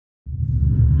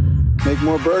make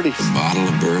more birdies. A bottle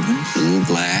of bourbon, a little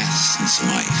glass, and some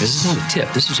ice. This is not a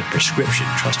tip. This is a prescription.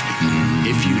 Trust me.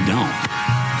 If you don't,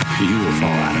 you will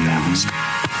fall out of balance.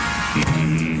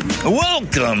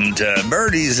 Welcome to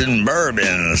Birdies and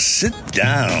Bourbon. Sit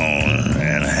down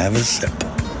and have a sip.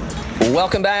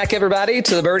 Welcome back, everybody,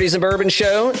 to the Birdies and Bourbon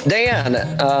Show. Dan,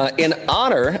 in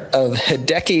honor of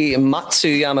Hideki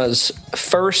Matsuyama's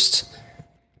first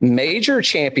major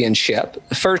championship,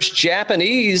 first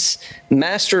Japanese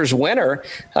Masters winner,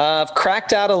 I've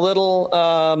cracked out a little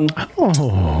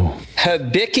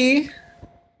Hibiki,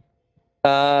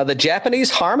 the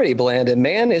Japanese Harmony blend, and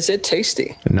man, is it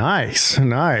tasty. Nice.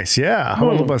 Yeah.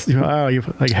 You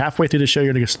like halfway through the show,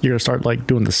 you're gonna start like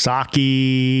doing the sake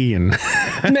and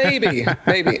maybe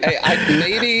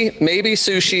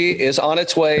sushi is on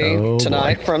its way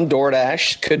tonight from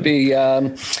DoorDash. Could be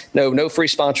no free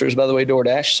sponsors, by the way,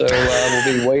 DoorDash. So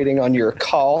we'll be waiting on your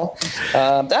call.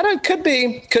 That could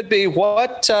be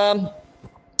what.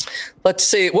 Let's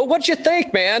see. Well, what'd you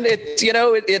think, man? It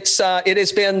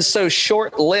has been so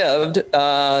short-lived.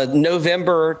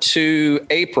 November to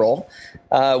April,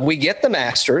 we get the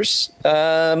Masters.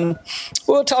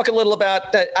 We'll talk a little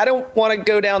about that. I don't want to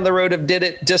go down the road of did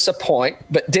it disappoint,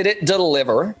 but did it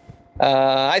deliver?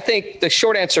 I think the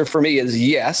short answer for me is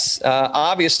yes.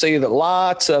 Obviously,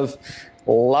 lots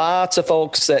of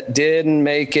folks that didn't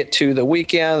make it to the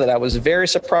weekend that I was very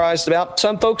surprised about.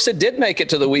 Some folks that did make it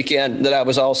to the weekend that I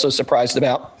was also surprised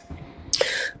about.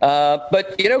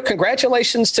 But,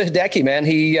 congratulations to Hideki, man.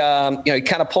 He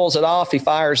kind of pulls it off. He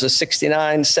fires a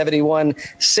 69, 71,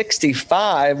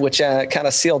 65, which kind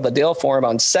of sealed the deal for him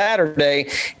on Saturday.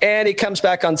 And he comes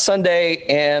back on Sunday,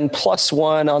 and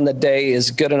 +1 on the day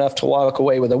is good enough to walk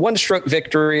away with a one-stroke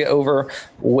victory over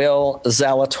Will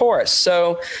Zalatoris.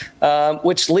 So,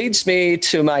 which leads me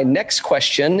to my next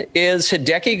question. Is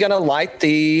Hideki going to light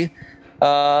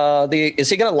is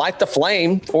he going to light the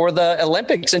flame for the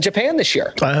Olympics in Japan this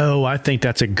year? Oh, I think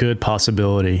that's a good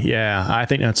possibility. Yeah, I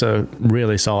think that's a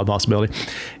really solid possibility.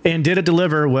 And did it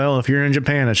deliver? Well, if you're in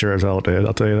Japan, it sure as hell did.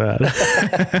 I'll tell you that.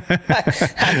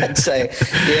 I'd say,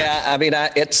 yeah. I mean,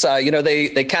 it's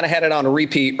they kind of had it on a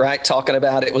repeat, right? Talking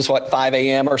about it was 5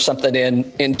 a.m. or something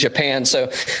in Japan. So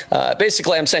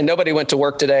basically, I'm saying nobody went to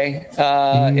work today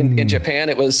in Japan.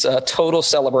 It was a total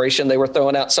celebration. They were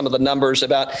throwing out some of the numbers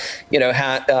about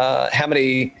how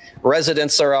many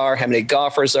residents there are, how many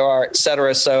golfers there are, et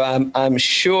cetera. So I'm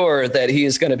sure that he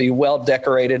is going to be well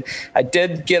decorated. I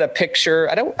did get a picture.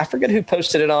 I forget who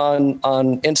posted it on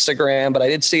Instagram, but I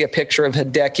did see a picture of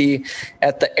Hideki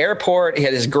at the airport. He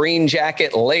had his green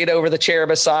jacket laid over the chair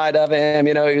beside of him.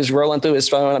 He was rolling through his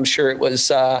phone. I'm sure it was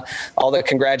all the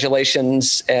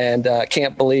congratulations and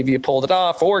can't believe you pulled it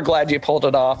off, or glad you pulled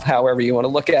it off, however you want to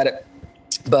look at it.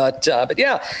 But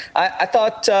yeah, I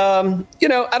thought, I don't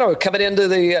know, coming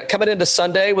into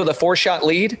Sunday with a 4-shot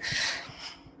lead,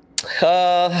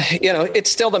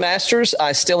 it's still the Masters.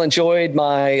 I still enjoyed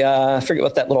my, I forget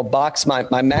what that little box,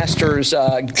 my Masters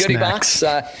goodie Snacks. box.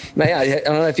 I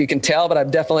don't know if you can tell, but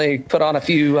I've definitely put on a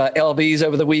few LBs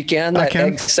over the weekend. That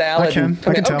egg salad. I can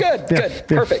tell. Good.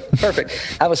 Yeah.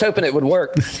 Perfect. I was hoping it would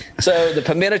work. So the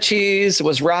pimento cheese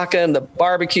was rocking. The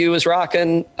barbecue was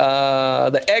rocking.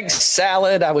 The egg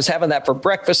salad, I was having that for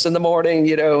breakfast in the morning.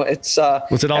 It's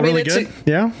was it all really good?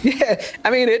 Yeah.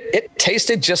 I mean, it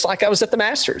tasted just like I was at the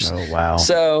Masters. Oh, wow.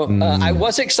 So I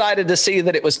was excited to see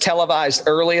that it was televised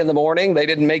early in the morning. They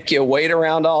didn't make you wait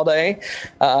around all day.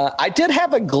 I did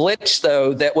have a glitch,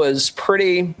 though, that was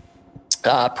pretty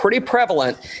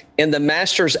prevalent in the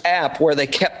Masters app, where they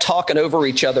kept talking over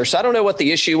each other. So I don't know what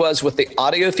the issue was with the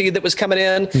audio feed that was coming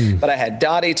in, but I had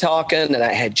Dottie talking, and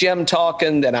I had Jim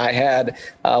talking, then I had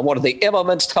one of the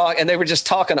Immelmans talk, and they were just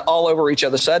talking all over each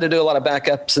other. So I had to do a lot of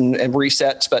backups and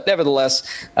resets, but nevertheless,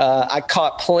 I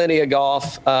caught plenty of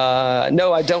golf.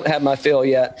 No, I don't have my fill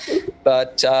yet,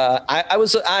 but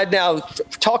I now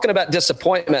talking about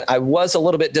disappointment. I was a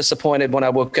little bit disappointed when I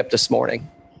woke up this morning.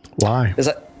 Why?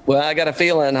 Well, I got a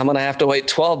feeling I'm going to have to wait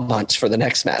 12 months for the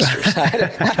next Masters.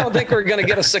 I don't think we're going to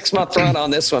get a 6-month run on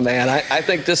this one, man. I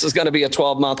think this is going to be a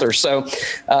 12-month or so.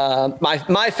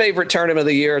 My favorite tournament of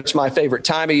the year. It's my favorite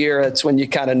time of year. It's when you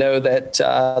kind of know that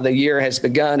the year has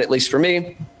begun, at least for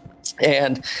me.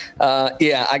 And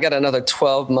I got another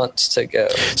 12 months to go.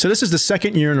 So this is the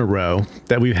second year in a row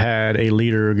that we've had a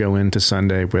leader go into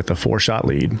Sunday with a 4-shot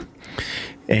lead.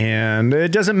 And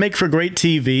it doesn't make for great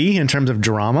TV in terms of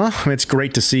drama. It's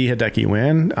great to see Hideki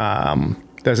win.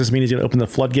 Does this mean he's going to open the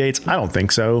floodgates? I don't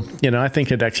think so. I think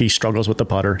Hideki struggles with the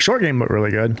putter. Short game, but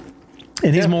really good.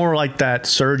 And he's more like that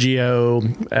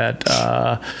Sergio at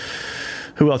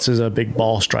who else is a big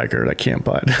ball striker that can't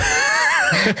putt?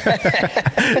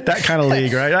 That kind of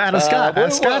league, right? Adam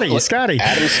Scott, Scotty.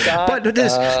 Adam Scott. But did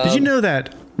you know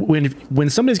that when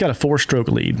somebody's got a 4-stroke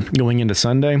lead going into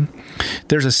Sunday,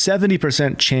 there's a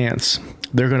 70% chance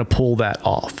they're going to pull that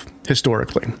off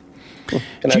historically. Do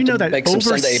you know that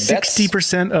over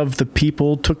 60% of the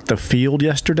people took the field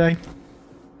yesterday?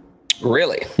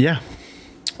 Really? Yeah.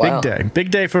 Wow.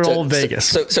 Big day for old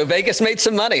Vegas. So Vegas made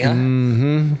some money, huh?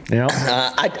 Mm-hmm.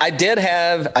 Yeah. I did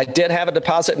have a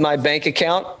deposit in my bank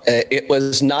account. It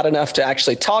was not enough to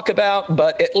actually talk about,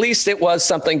 but at least it was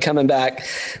something coming back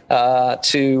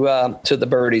to the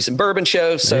Birdies and Bourbon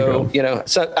show. So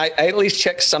so I at least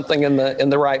checked something in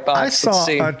the right box. I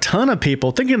saw a ton of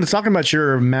people talking about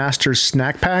your Masters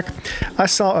snack pack. I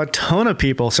saw a ton of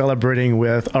people celebrating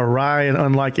with a rye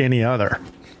unlike any other.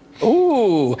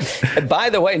 Ooh,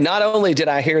 by the way, not only did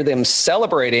I hear them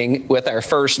celebrating with our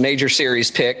first major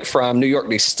series pick from New York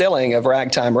Distilling of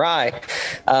Ragtime Rye,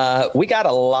 we got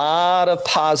a lot of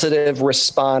positive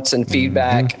response and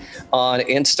feedback on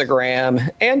Instagram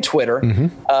and Twitter,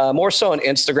 more so on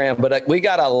Instagram, but we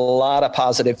got a lot of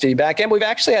positive feedback. And we've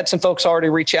actually had some folks already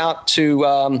reach out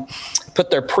to put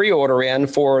their pre-order in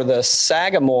for the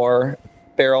Sagamore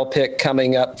barrel pick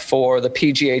coming up for the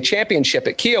PGA Championship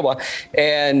at Kiowa.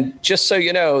 And just so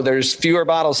you know, there's fewer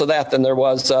bottles of that than there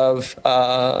was of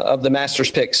the Masters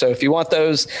pick. So if you want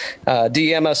those,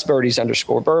 DM us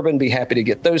birdies_bourbon. Be happy to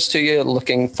get those to you.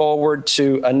 Looking forward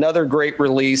to another great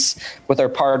release with our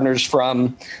partners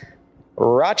from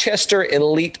Rochester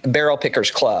Elite Barrel Pickers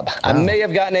Club. Wow. I may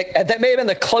have gotten it. That may have been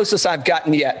the closest I've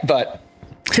gotten yet, but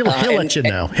He'll let you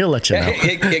know. He'll let you know.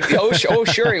 Oh,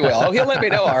 sure he will. Oh, he'll let me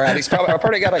know. All right. I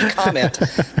probably got a comment.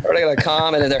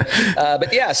 In there.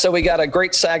 But yeah, so we got a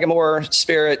great Sagamore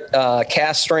Spirit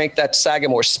cast strength. That's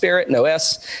Sagamore Spirit, no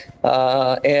S.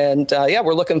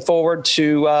 We're looking forward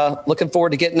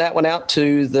to getting that one out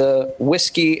to the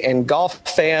whiskey and golf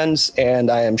fans.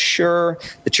 And I am sure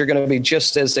that you're going to be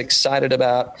just as excited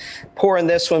about pouring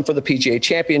this one for the PGA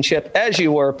Championship as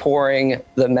you were pouring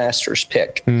the Masters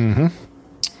pick. Mm-hmm.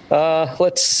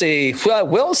 Let's see. Well,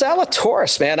 Will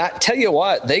Zalatoris, man, I tell you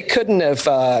what, they couldn't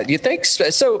have, you think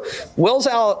so? Will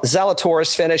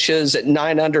Zalatoris finishes at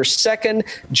 9 under second.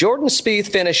 Jordan Spieth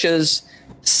finishes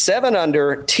 7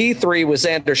 under. T3 with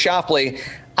Xander Schauffele.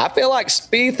 I feel like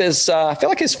Spieth I feel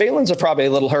like his feelings are probably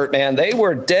a little hurt, man. They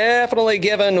were definitely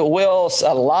giving Will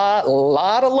a lot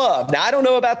of love. Now, I don't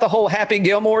know about the whole Happy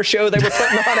Gilmore show they were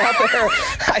putting on out there.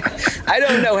 I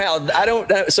don't know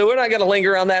how. So we're not going to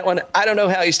linger on that one. I don't know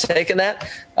how he's taking that.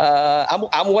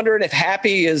 I'm wondering if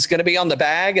Happy is going to be on the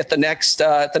bag at the next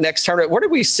tournament. Where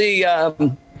did we see?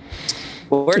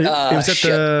 It was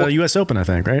at the U.S. Open, I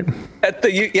think, right? At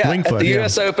the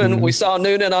U.S. Open, we saw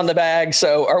Noonan on the bag.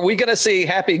 So are we going to see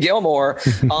Happy Gilmore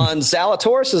on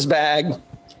Zalatoris' bag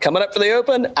coming up for the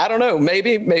Open? I don't know.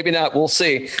 Maybe not. We'll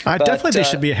see. Definitely there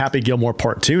should be a Happy Gilmore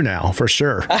part 2 now, for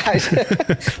sure.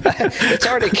 It's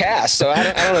already cast, so I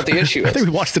don't know what the issue is. I think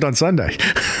we watched it on Sunday.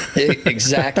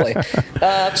 Exactly.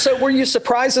 So were you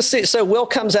surprised to see? So Will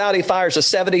comes out, he fires a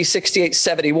 70, 68,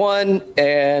 71,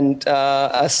 and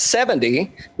a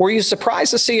 70. Were you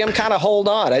surprised to see him kind of hold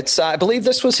on? I believe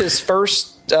this was his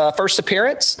first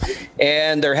appearance,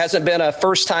 and there hasn't been a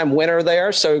first-time winner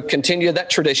there. So continue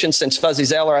that tradition since Fuzzy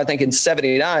Zoeller, I think, in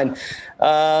 79.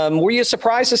 Were you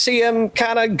surprised to see him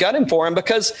kind of gunning for him?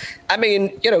 Because, I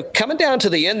mean, coming down to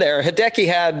the end there, Hideki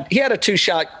had a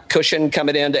 2-shot cushion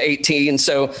coming into 18.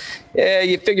 So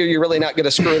you figure you're really not going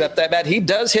to screw it up that bad. He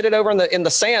does hit it over in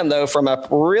the sand, though, from a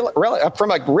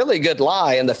really good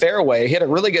lie in the fairway. Hit a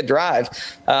really good drive,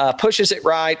 pushes it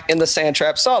right in the sand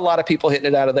trap. Saw a lot of people hitting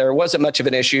it out of there. It wasn't much of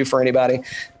an issue for anybody.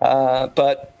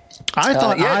 But I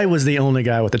thought I was the only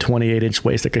guy with a 28-inch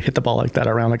waist that could hit the ball like that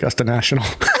around Augusta National.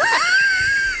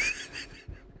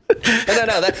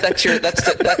 No,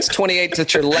 that's 28.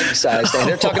 That's your leg size.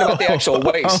 They're talking about the actual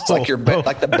waist. It's like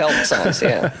like the belt size.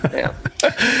 Yeah.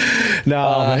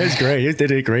 No, he's great. He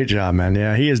did a great job, man.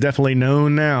 Yeah, he is definitely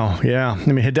known now. Yeah,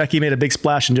 I mean, Hideki made a big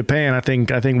splash in Japan. I think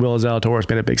Will Zalatoris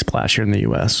made a big splash here in the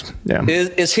U.S. Yeah.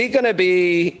 Is he going to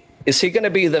be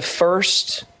the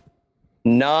first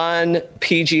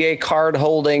non-PGA card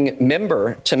holding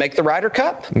member to make the Ryder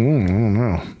Cup? I don't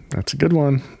know. That's a good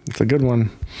one.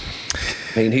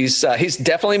 I mean, he's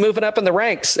definitely moving up in the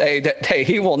ranks. Hey,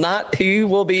 he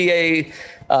will be a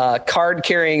card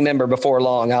carrying member before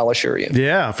long, I'll assure you.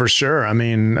 Yeah, for sure. I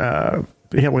mean,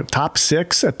 went top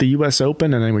 6 at the U.S.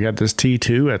 Open, and then we got this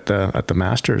T2 at the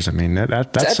Masters. I mean,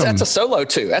 that's a solo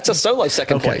too. That's a solo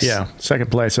second place. Yeah,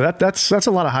 second place. So that's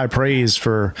a lot of high praise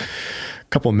for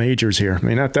couple of majors here. I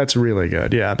mean, that's really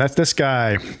good. Yeah, that's this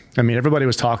guy. I mean, everybody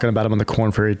was talking about him on the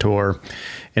Korn Ferry Tour,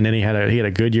 and then he had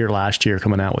a good year last year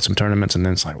coming out with some tournaments, and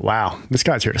then it's like, wow, this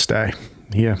guy's here to stay.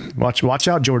 Yeah, watch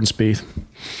out, Jordan Spieth.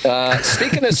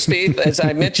 Speaking of Spieth, as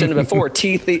I mentioned before,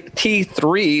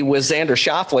 T3 was Xander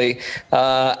Schauffele.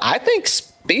 I think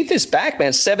Spieth is back,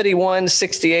 man. 71,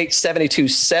 68, 72,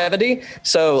 70.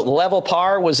 So level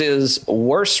par was his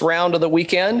worst round of the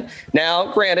weekend.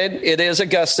 Now, granted, it is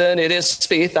Augusta and it is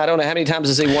Spieth. I don't know how many times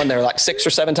has he won there, like 6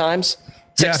 or 7 times?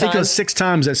 I think it was 6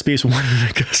 times that Spieth won in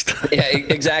Augusta. Yeah,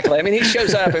 exactly. I mean, he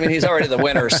shows up. I mean, he's already the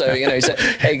winner. So, he said,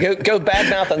 hey, go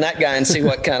badmouth on that guy and see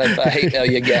what kind of hate mail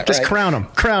you get. Just right? crown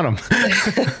him.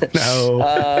 No.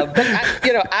 But,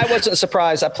 I wasn't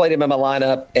surprised. I played him in my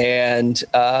lineup, and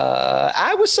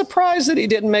I was surprised that he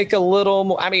didn't make a little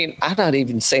more. I mean, I'm not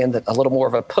even saying that a little more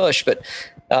of a push, but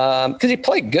because he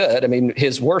played good. I mean,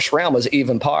 his worst round was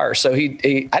even par. So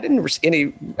I didn't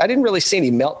really see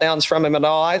any meltdowns from him at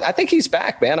all. I think he's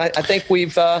back, man. I think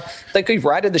we've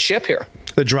righted the ship here.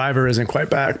 The driver isn't quite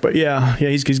back, but yeah,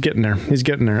 he's getting there. He's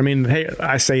getting there. I mean, hey,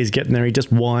 I say he's getting there. He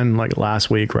just won like last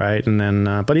week, right? And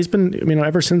then, but he's been,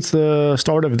 ever since the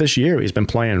start of this year, he's been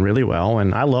playing really well.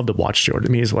 And I love to watch Jordan.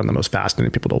 I mean, he's one of the most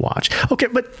fascinating people to watch. Okay,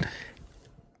 but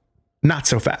not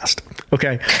so fast.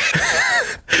 Okay.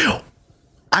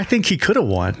 I think he could have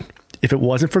won if it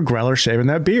wasn't for Greller shaving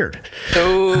that beard.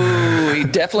 Oh, he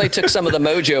definitely took some of the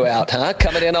mojo out, huh?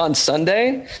 Coming in on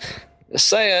Sunday. Just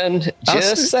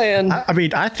saying. I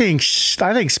mean, I think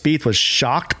Spieth was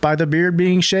shocked by the beard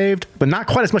being shaved, but not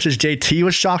quite as much as JT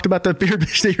was shocked about the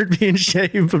beard being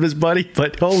shaved from his buddy.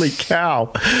 But holy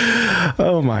cow.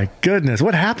 Oh, my goodness.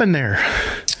 What happened there?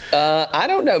 I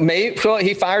don't know. Maybe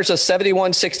he fires a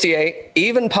 71-68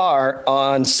 even par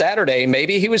on Saturday.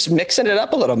 Maybe he was mixing it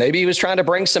up a little. Maybe he was trying to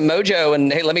bring some mojo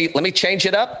and, hey, let me change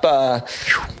it up.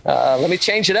 Let me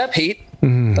change it up, Heat.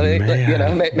 Maybe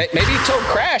he told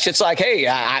Crash, it's like, hey,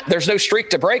 there's no streak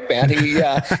to break, man.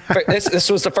 This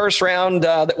was the first round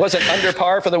that wasn't under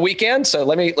par for the weekend, so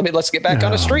let's get back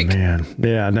on a streak. Man,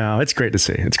 yeah, no, it's great to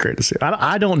see.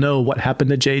 I don't know what happened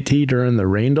to JT during the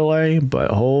rain delay, but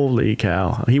holy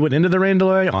cow, he went into the rain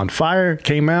delay on fire,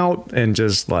 came out, and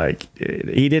just like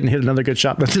he didn't hit another good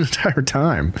shot the entire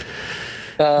time.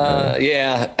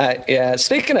 Yeah.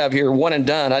 Speaking of your one and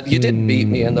done, you did beat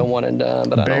me in the one and done,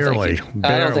 but I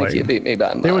don't think you beat me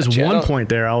by much. There was one point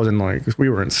there I was in we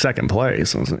were in second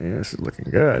place. I was like, yeah, this is looking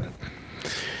good.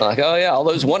 Like, oh yeah, all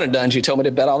those one and dones you told me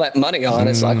to bet all that money on.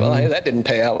 It's like, well, hey, that didn't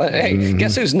pay out. Hey,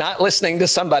 guess who's not listening to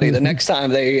somebody the next time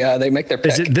they make their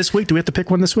pick? Is it this week? Do we have to pick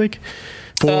one this week?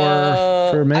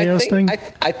 For Mayo's thing?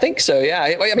 I think so, yeah.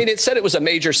 I mean, it said it was a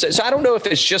major. So I don't know if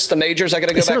it's just the majors. I got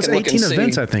to go back and look and see. 18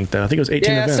 events, I think, though. I think it was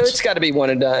 18 events. Yeah, so it's got to be one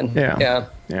and done. Yeah.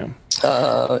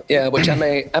 Which I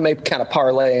may kind of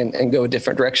parlay and go a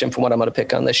different direction from what I'm going to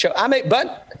pick on this show. I may,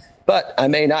 but I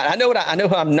may not. I know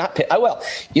who I'm not picking. Well,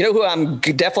 you know who I'm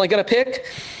definitely going to pick?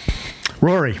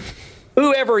 Rory.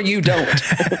 Whoever you don't.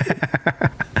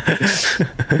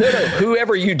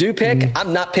 Whoever you do pick,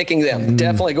 I'm not picking them.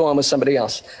 Definitely going with somebody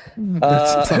else. Who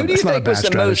do you think was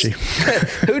the most?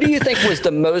 Who do you think was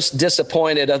the most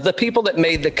disappointed of the people that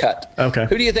made the cut? Okay.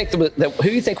 Who do you think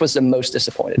was the most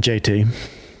disappointed? JT.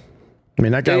 I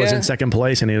mean, that guy was in second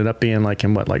place and he ended up being like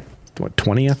in what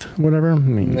 20th, whatever. I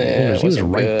mean, he was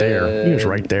right there. He was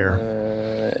right there.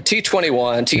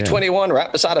 T21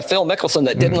 right beside a Phil Mickelson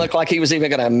that didn't look like he was even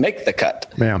going to make the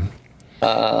cut. Yeah.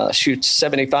 Shoots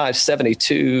 75,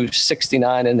 72,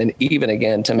 69, and then even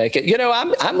again to make it.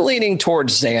 I'm leaning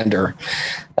towards Xander.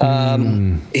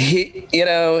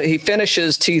 He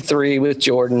finishes T3 with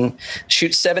Jordan,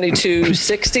 shoots 72,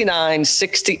 69,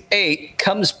 68,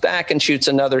 comes back and shoots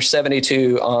another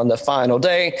 72 on the final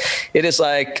day. It is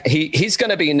like he's going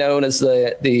to be known as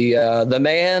the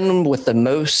man with the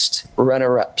most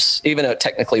runner-ups, even though it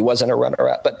technically wasn't a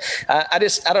runner-up. But I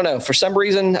don't know. For some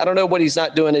reason, I don't know what he's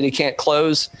not doing that he can't close.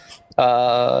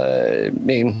 I'm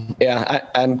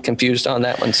confused on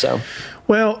that one. So,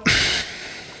 well,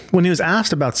 when he was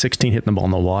asked about 16 hitting the ball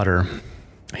in the water,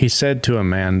 he said to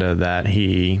Amanda that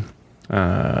he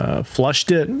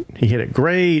flushed it. He hit it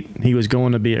great. He was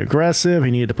going to be aggressive.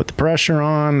 He needed to put the pressure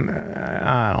on.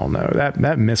 I don't know.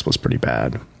 That miss was pretty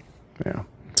bad. Yeah.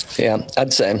 Yeah,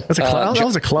 I'd say. That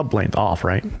was a club length off,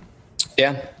 right?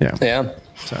 Yeah.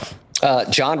 So.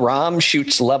 John Rahm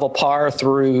shoots level par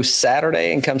through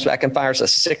Saturday and comes back and fires a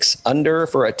 6 under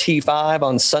for a T5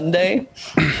 on Sunday.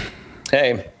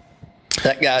 Hey,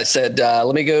 That guy said,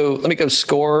 "Let me go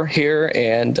score here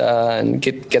and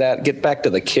get back to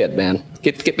the kid, man.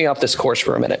 Get me off this course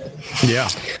for a minute." Yeah,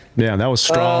 that was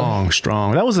strong.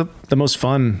 That was the most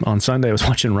fun on Sunday. I was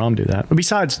watching Rahm do that.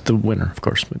 Besides the winner, of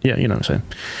course. But yeah, you know what I'm saying.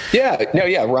 Yeah.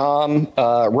 Rahm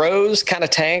Rose kind of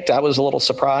tanked. I was a little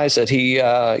surprised that he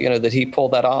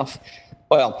pulled that off.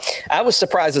 Well, I was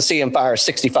surprised to see him fire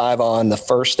 65 on the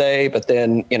first day, but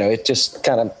then, it just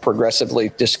kind of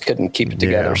progressively just couldn't keep it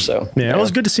together. Yeah. So it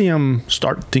was good to see him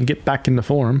start to get back into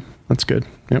form. That's good.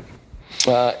 Yep.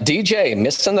 DJ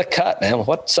missing the cut, man.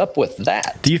 What's up with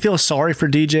that? Do you feel sorry for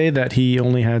DJ that he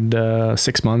only had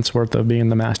 6 months worth of being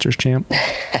the Masters champ?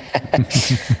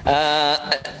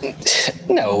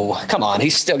 No, come on.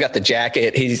 He's still got the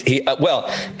jacket. Hey,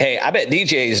 I bet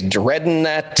DJ's dreading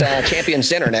that Champions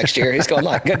Dinner next year. He's going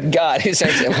like, good God. He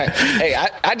says, hey,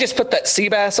 I just put that sea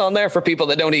bass on there for people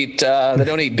that don't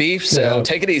eat beef. So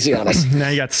take it easy on us. Now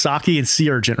you got sake and sea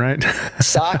urchin, right?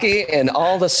 Sake and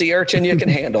all the sea urchin you can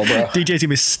handle, bro. DJ's gonna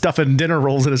be stuffing dinner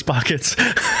rolls in his pockets.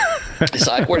 It's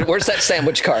like, where's that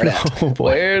sandwich card at? Oh,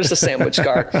 where's the sandwich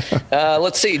card?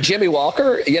 Let's see. Jimmy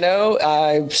Walker,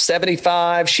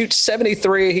 75, shoots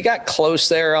 73. He got close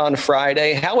there on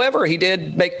Friday. However, he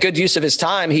did make good use of his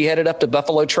time. He headed up to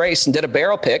Buffalo Trace and did a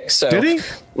barrel pick. So did he?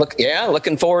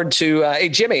 Looking forward to, hey,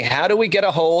 Jimmy, how do we get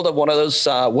a hold of one of those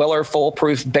Weller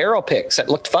foolproof barrel picks? That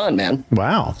looked fun, man.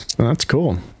 Wow. That's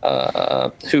cool.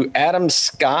 Adam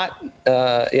Scott,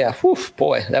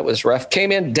 boy, that was rough.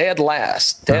 Came in dead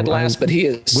last, but he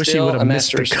is wish still he would have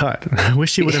missed the cut. I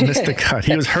wish he would have missed the cut.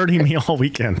 He was hurting me all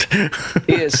weekend.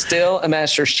 He is still a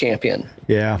Masters champion.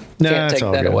 Yeah. Can't take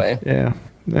that away. Yeah.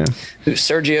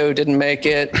 Sergio didn't make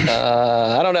it.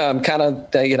 I don't know. I'm kind of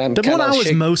the one I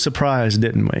was most surprised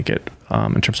didn't make it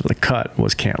in terms of the cut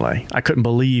was Cantlay. I couldn't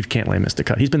believe Cantlay missed the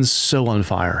cut. He's been so on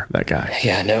fire, that guy.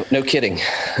 Yeah, no kidding.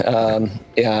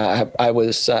 I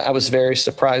was very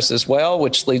surprised as well,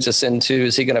 which leads us into,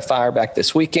 is he going to fire back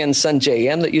this weekend? Sungjae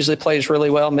Im, that usually plays really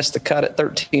well, missed the cut at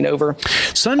 13 over.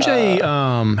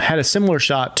 Sungjae had a similar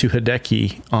shot to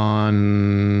Hideki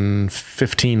on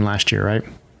 15 last year, right?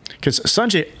 Because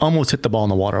Sungjae almost hit the ball in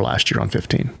the water last year on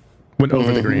 15. Went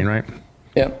over the green, right?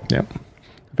 Yep.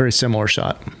 Very similar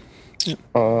shot.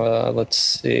 Let's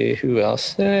see who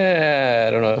else. I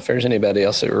don't know if there's anybody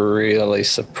else that really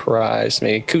surprised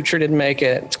me. Kuchar didn't make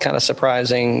it. It's kind of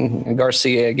surprising.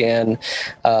 Garcia again.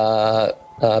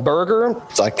 Berger,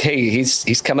 it's like, hey,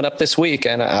 he's coming up this week,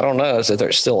 and I don't know, is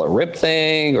there still a rib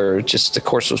thing or just the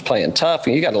course was playing tough?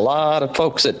 And you got a lot of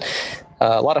folks that.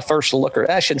 A lot of first lookers.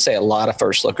 I shouldn't say a lot of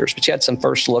first lookers, but you had some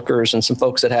first lookers and some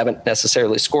folks that haven't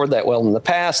necessarily scored that well in the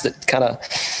past that kind of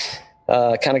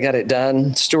got it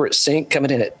done. Stuart Sink coming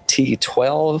in at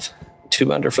T12,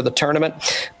 2 under for the tournament.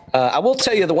 I will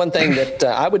tell you the one thing that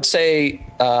I would say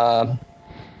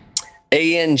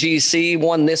ANGC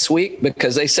won this week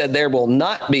because they said there will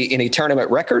not be any tournament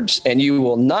records and you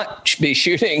will not be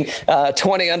shooting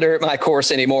 20 under at my course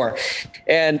anymore.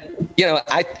 And,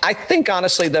 I think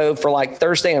honestly, though, for like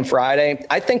Thursday and Friday,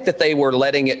 I think that they were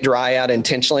letting it dry out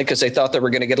intentionally because they thought they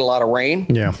were going to get a lot of rain.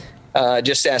 Yeah.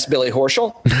 Just ask Billy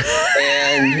Horschel.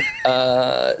 And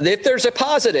if there's a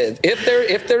positive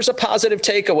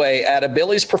takeaway out of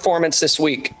Billy's performance this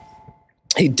week,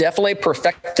 he definitely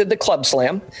perfected the club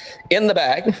slam in the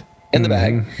bag,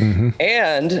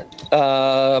 and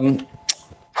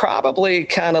probably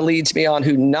kind of leads me on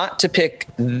who not to pick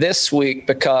this week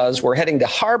because we're heading to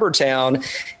Harbor Town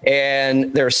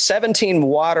and there's 17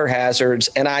 water hazards,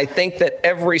 and I think that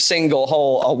every single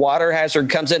hole a water hazard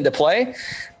comes into play.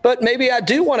 But maybe I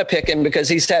do want to pick him because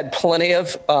he's had plenty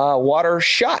of water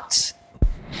shots.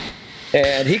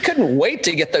 And he couldn't wait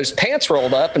to get those pants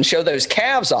rolled up and show those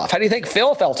calves off. How do you think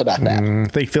Phil felt about that? I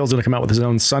think Phil's going to come out with his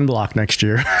own sunblock next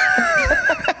year.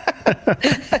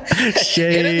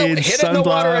 Shade, hit it in the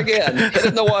water again. Hit it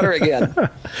in the water again.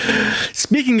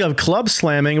 Speaking of club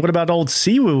slamming, what about old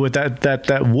Siwoo with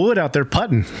that wood out there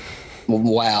putting?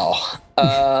 Wow.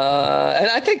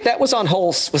 And I think that was on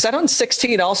holes. Was that on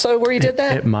 16 also where he did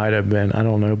that? It might have been. I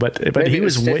don't know. But he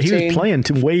was playing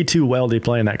way too well to be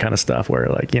playing that kind of stuff where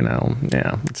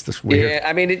it's just weird. Yeah.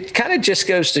 I mean, it kind of just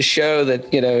goes to show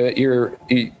that, your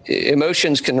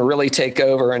emotions can really take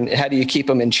over and how do you keep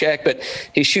them in check? But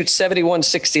he shoots 71,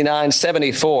 69,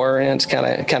 74 and it's kind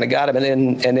of got him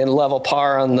and then level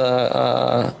par on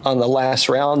the last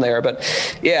round there.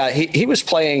 But yeah, he was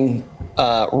playing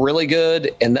really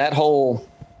good, and that whole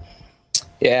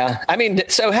Yeah. I mean,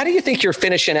 so how do you think you're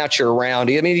finishing out your round?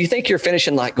 I mean, do you think you're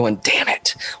finishing like going, damn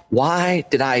it, why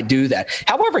did I do that?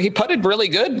 However, he putted really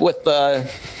good with the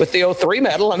 03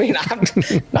 medal. I mean, I'm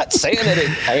not saying that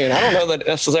I don't know that it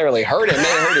necessarily hurt him. It may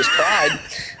have hurt his pride,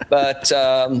 but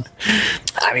I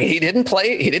mean, he didn't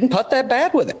putt that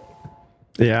bad with it.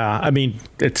 Yeah. I mean,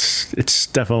 it's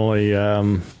definitely,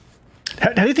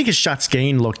 how do you think his shots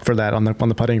gained looked for that on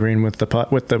the putting green with the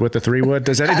 3-wood?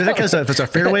 Does that go if it's a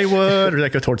fairway wood, or does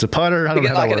that go towards a putter? I don't know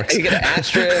how that works. You get an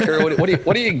asterisk, or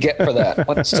what do you get for that?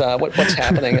 What's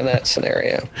happening in that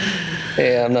scenario?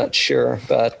 Yeah, I'm not sure,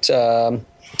 but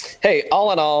hey,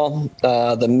 all in all,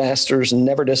 the Masters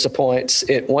never disappoints.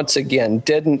 It once again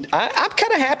didn't. I'm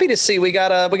kind of happy to see we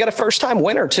got a first time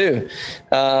winner too.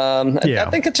 I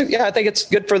think it's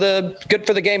good for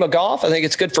the game of golf. I think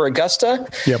it's good for Augusta.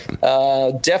 Yep.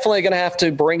 Definitely going to have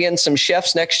to bring in some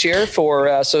chefs next year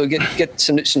so get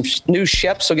some new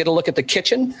chefs. So get a look at the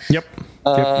kitchen. Yep.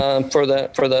 For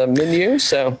the menu.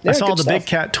 So I saw the Big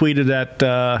Cat tweeted at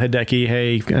Hideki,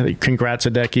 hey, congrats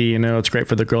Hideki. You know, it's great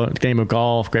for the game of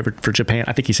golf, great for Japan.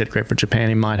 I think he said great for Japan.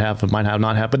 He might have,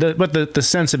 not have. But the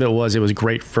sense of it was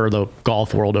great for the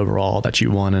golf world overall that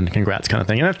you won, and congrats kind of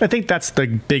thing. And I think that's the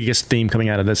biggest theme coming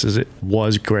out of this is it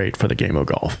was great for the game of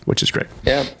golf, which is great.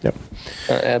 Yeah. Yep.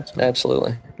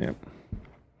 Absolutely. Yep.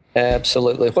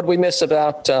 Absolutely. What did we miss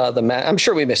about the match? I'm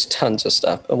sure we missed tons of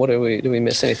stuff. What do we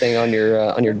miss anything on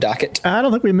your docket? I don't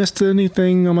think we missed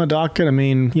anything on my docket. I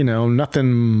mean,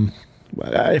 nothing.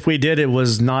 If we did, it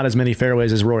was not as many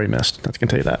fairways as Rory missed. I can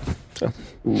tell you that. So.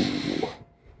 Ooh.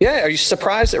 Yeah, are you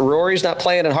surprised that Rory's not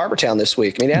playing in Harbortown this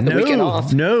week? I mean, he had the weekend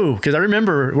off. No, because I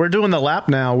remember we're doing the lap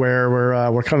now where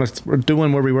we're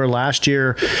doing where we were last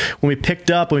year when we picked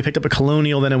up a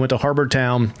Colonial, then it went to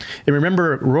Harbortown. And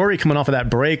remember, Rory coming off of that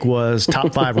break was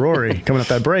top 5 Rory coming off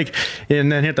that break.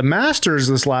 And then hit the Masters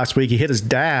this last week. He hit his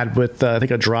dad with, I think,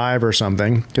 a drive or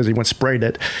something because he sprayed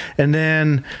it. And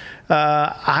then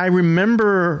I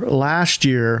remember last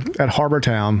year at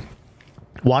Harbortown,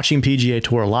 watching PGA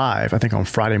Tour live, I think on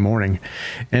Friday morning,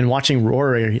 and watching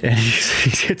Rory, and he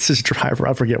hits his driver.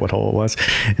 I forget what hole it was,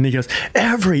 and he goes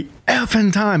every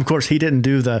effing time. Of course, he didn't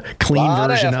do the clean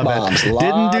version of it.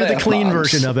 Didn't do the clean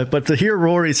version of it, but to hear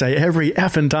Rory say every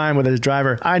effing time with his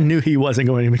driver, I knew he wasn't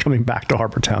going to be coming back to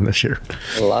Harbortown this year.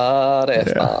 A lot of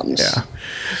F-bombs. Yeah.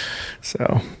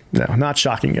 So, no, not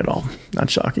shocking at all. Not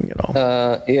shocking at all.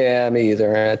 Yeah, me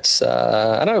either. It's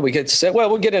I don't know. We could say,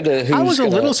 we'll get into who's. I was a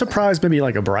little surprised maybe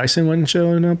like a Bryson wasn't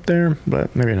showing up there,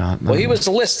 but maybe not. Well, he was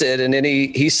listed, and then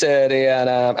he said,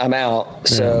 yeah, I'm out. Yeah.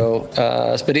 So,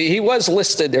 but he was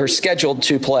listed or scheduled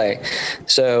to play.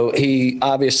 So he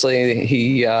obviously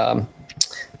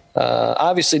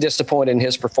disappointed in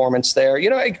his performance there.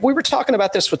 We were talking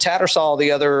about this with Tattersall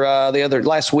the other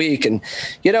last week, and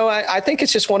I think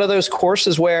it's just one of those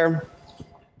courses where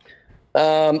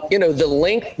the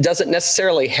length doesn't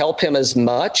necessarily help him as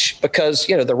much because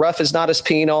the rough is not as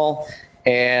penal,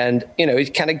 and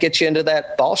it kind of gets you into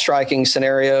that ball striking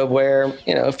scenario where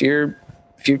if you're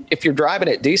driving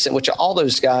it decent, which all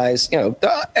those guys,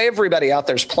 everybody out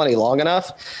there is plenty long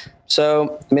enough.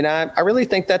 So, I mean, I really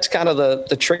think that's kind of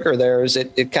the trigger there is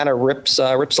it kind of rips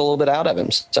a little bit out of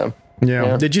him. So,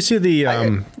 yeah. Did you see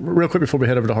the, real quick before we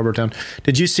head over to Harbortown,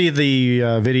 did you see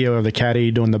the video of the caddy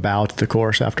doing the bow to the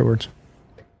course afterwards?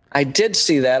 I did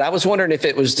see that. I was wondering if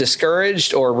it was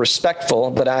discouraged or respectful,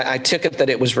 but I took it that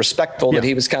it was respectful, that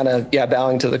he was kind of,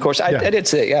 bowing to the course. I did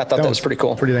see it. Yeah, I thought that was pretty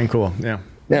cool. Pretty dang cool. Yeah.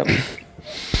 Yeah.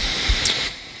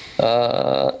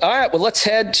 All right, well, let's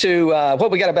head to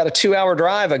we got about a 2-hour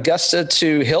drive, Augusta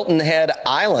to Hilton Head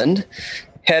Island,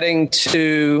 heading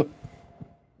to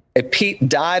a Pete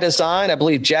Dye design. I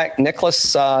believe Jack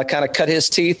Nicklaus kind of cut his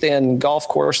teeth in golf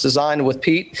course design with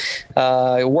Pete,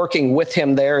 working with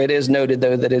him there. It is noted,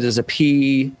 though, that it is a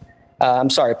Pat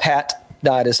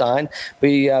Dye design.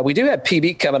 We do have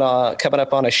PB coming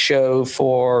up on a show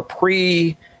for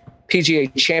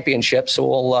pre-PGA Championship, so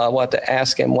we'll have to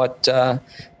ask him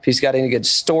if he's got any good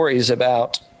stories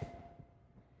about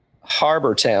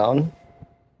Harbortown.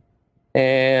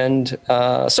 And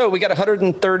so we got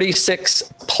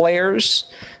 136 players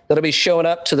that'll be showing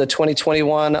up to the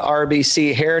 2021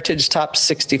 RBC Heritage Top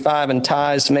 65 and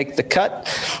Ties to make the cut.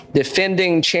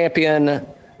 Defending champion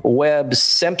Webb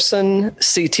Simpson,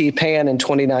 CT Pan in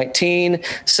 2019,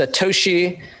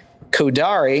 Satoshi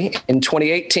Kodari in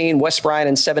 2018, Wes Bryant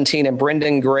in 2017, and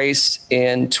Brendan Grace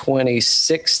in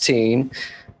 2016.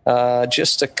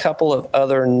 Just a couple of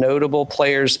other notable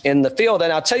players in the field.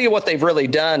 And I'll tell you what they've really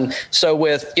done. So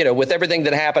with everything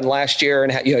that happened last year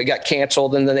and, it got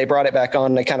canceled and then they brought it back on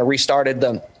and they kind of restarted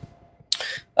the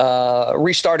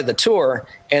restarted the tour,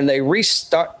 and they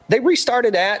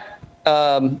restarted at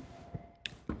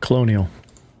Colonial.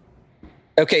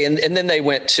 Okay, and then they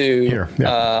went to Here,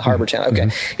 yeah. Harbortown. Okay,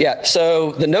 yeah.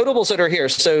 So the notables that are here: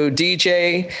 so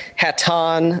DJ,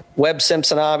 Hatton, Webb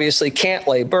Simpson, obviously,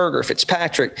 Cantlay, Berger,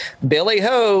 Fitzpatrick, Billy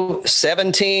Ho,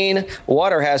 17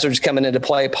 water hazards coming into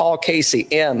play. Paul Casey,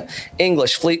 M,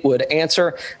 English, Fleetwood,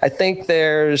 Answer. I think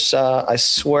there's. I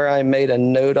swear I made a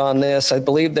note on this. I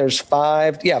believe there's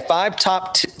five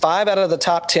out of the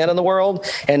top 10 in the world,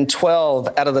 and 12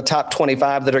 out of the top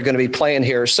 25 that are going to be playing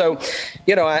here. So,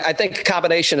 I think a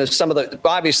combination of some of the,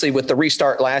 obviously with the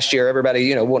restart last year,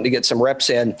 everybody, wanting to get some reps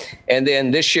in. And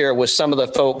then this year with some of the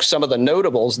folks, some of the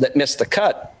notables that missed the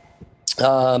cut.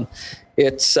 I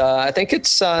think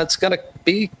it's going to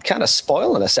be kind of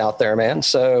spoiling us out there, man.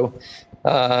 So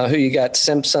who you got?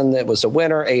 Simpson, that was a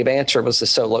winner. Abe Answer was the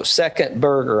solo second.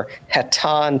 Berger,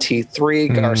 Hatton,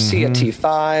 T3, Garcia,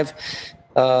 T5.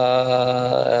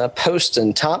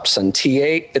 Poston, Thompson,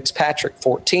 T8, Fitzpatrick,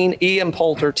 14, Ian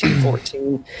Poulter,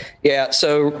 T14. Yeah,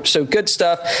 so good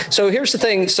stuff. So here's the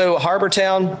thing. So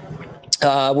Harbortown,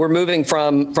 we're moving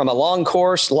from a long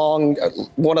course, one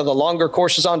of the longer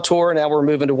courses on tour. Now we're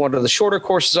moving to one of the shorter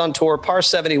courses on tour, par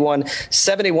 71,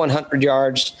 7,100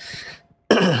 yards.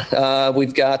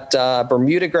 We've got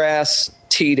Bermuda grass,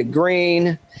 tee to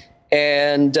green.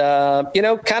 And,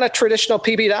 kind of traditional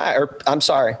PB die, or I'm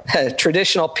sorry,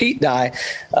 traditional Pete die.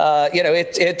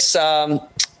 It's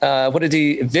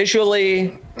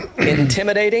visually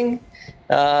intimidating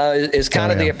is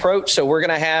kind of the approach. So we're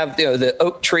going to have, the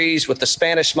oak trees with the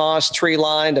Spanish moss tree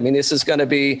lined. I mean, this is going to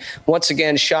be, once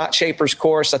again, Shot Shapers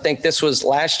course. I think this was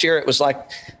last year. It was like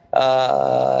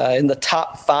in the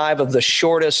top 5 of the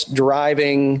shortest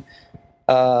driving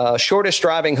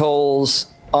holes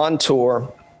on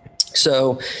tour.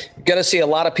 So going to see a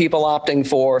lot of people opting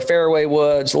for fairway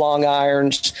woods, long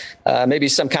irons, maybe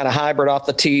some kind of hybrid off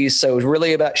the tees. So it's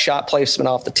really about shot placement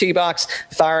off the tee box,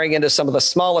 firing into some of the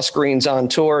smallest greens on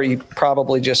tour. You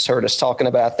probably just heard us talking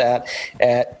about that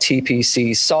at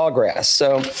TPC Sawgrass.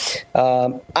 So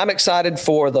I'm excited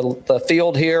for the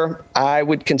field here. I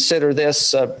would consider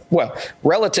this,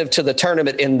 relative to the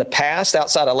tournament in the past,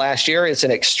 outside of last year, it's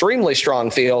an extremely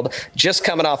strong field, just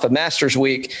coming off of Masters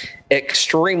Week.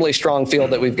 Extremely strong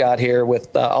field that we've got here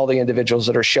with all the individuals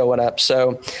that are showing up.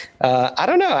 So I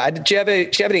don't know. Do you have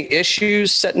any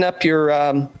issues setting up your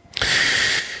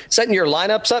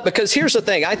lineups up? Because here's the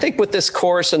thing. I think with this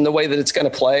course and the way that it's going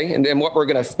to play and what we're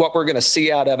going to see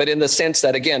out of it, in the sense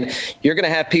that, again, you're going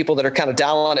to have people that are kind of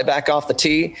dialing it back off the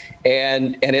tee,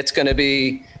 and it's going to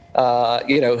be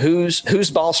who's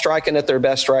ball striking at their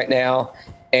best right now.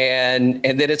 And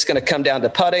then it's going to come down to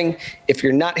putting. If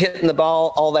you're not hitting the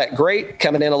ball all that great,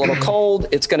 coming in a little cold,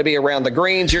 it's going to be around the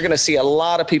greens. You're going to see a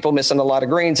lot of people missing a lot of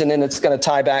greens, and then it's going to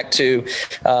tie back to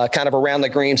kind of around the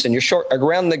greens and your short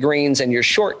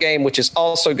game, which is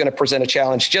also going to present a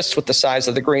challenge just with the size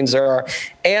of the greens there are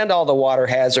and all the water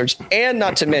hazards. And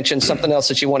not to mention something else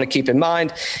that you want to keep in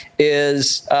mind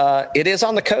is it is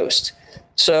on the coast.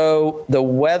 So the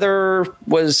weather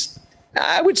was,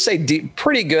 I would say,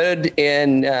 pretty good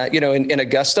in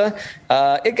Augusta.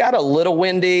 It got a little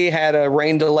windy, had a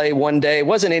rain delay one day. It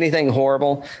wasn't anything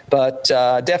horrible, but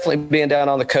definitely being down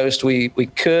on the coast, we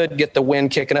could get the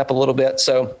wind kicking up a little bit.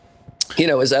 So,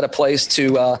 is that a place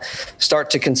to start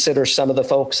to consider some of the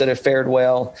folks that have fared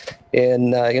well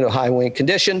in, high wind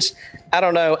conditions? I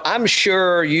don't know. I'm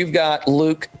sure you've got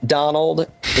Luke Donald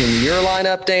in your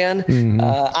lineup, Dan. Mm-hmm.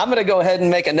 I'm going to go ahead and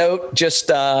make a note. Just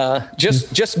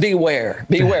beware.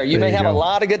 Beware. You may have a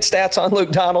lot of good stats on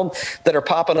Luke Donald that are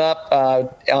popping up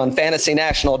on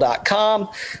fantasynational.com.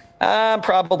 I'm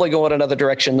probably going another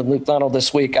direction than Luke Donald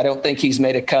this week. I don't think he's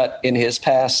made a cut in his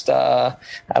past,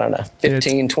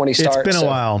 15, 20 starts.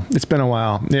 It's been a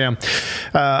while. Yeah.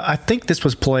 I think this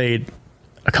was played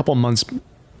a couple months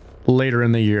later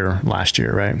in the year last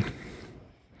year, right?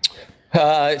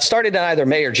 It started in either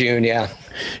May or June. Yeah.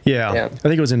 I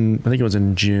think it was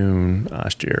in June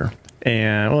last year,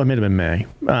 and it may have been May,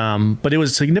 but it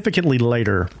was significantly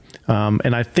later.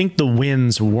 And I think the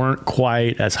winds weren't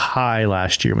quite as high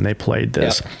last year when they played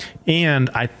this. Yep. And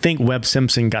I think Webb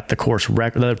Simpson got the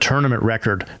the tournament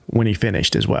record when he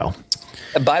finished as well.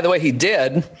 By the way, he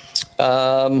did.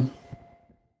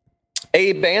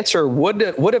 Abe Answer would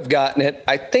have gotten it.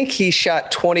 I think he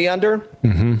shot 20 under.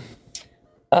 Mm-hmm.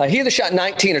 He either shot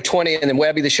 19 or 20, and then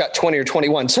Webb either shot 20 or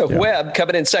 21. So Webb,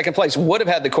 coming in second place, would have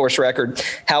had the course record.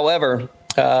 However,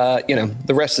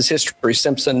 the rest is history.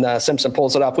 Simpson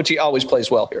pulls it off, which he always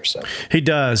plays well here. So he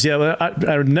does. Yeah, but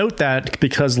I note that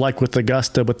because, like with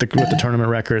Augusta, with the tournament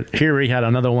record, here he had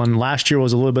another one. Last year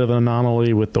was a little bit of an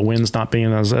anomaly with the winds not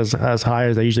being as high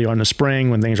as they usually are in the spring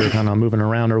when things are kind of moving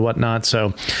around or whatnot.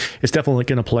 So it's definitely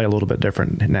going to play a little bit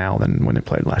different now than when it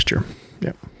played last year.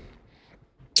 Yeah.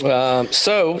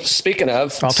 So speaking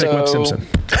of, I'll take Webb Simpson.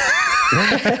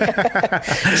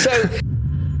 So.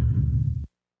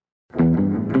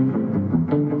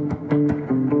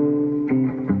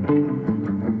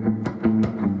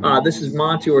 This is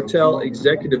Monty Ortel,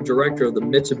 Executive Director of the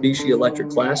Mitsubishi Electric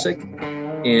Classic,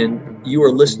 and you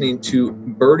are listening to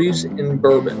Birdies in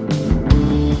Bourbon.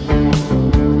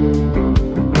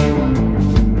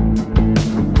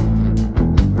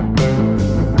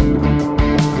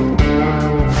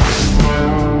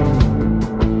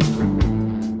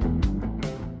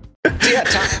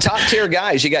 Top tier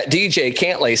guys. You got DJ,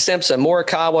 Cantlay, Simpson,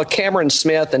 Morikawa, Cameron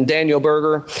Smith, and Daniel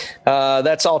Berger.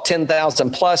 That's all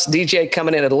 10,000 plus. DJ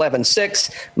coming in at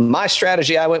 11.6. My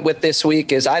strategy I went with this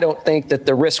week is I don't think that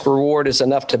the risk reward is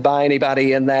enough to buy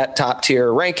anybody in that top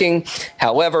tier ranking.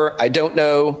 However, I don't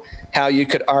know how you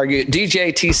could argue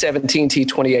DJ T17,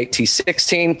 T28,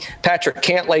 T16. Patrick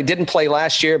Cantlay didn't play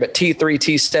last year, but T3,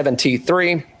 T7,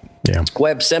 T3. Yeah.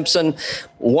 Webb Simpson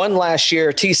won last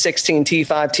year, T16, T5,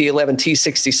 T11,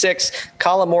 T66.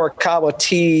 Colin Morikawa,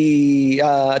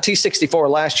 T64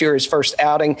 last year, his first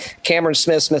outing. Cameron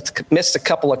Smith missed a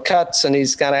couple of cuts, and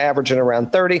he's kind of averaging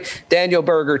around 30. Daniel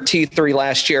Berger, T3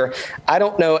 last year. I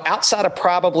don't know, outside of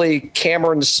probably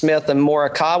Cameron Smith and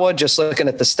Morikawa, just looking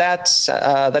at the stats,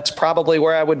 that's probably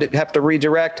where I would have to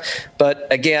redirect.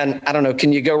 But again, I don't know,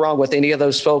 can you go wrong with any of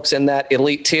those folks in that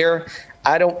elite tier?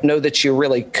 I don't know that you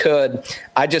really could.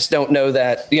 I just don't know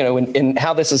that, in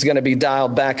how this is going to be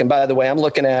dialed back. And by the way, I'm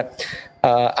looking at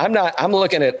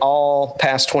all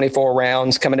past 24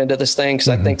 rounds coming into this thing, because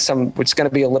I think it's going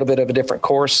to be a little bit of a different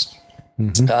course.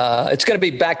 Mm-hmm. It's going to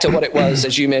be back to what it was,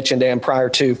 as you mentioned, Dan, prior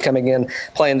to coming in,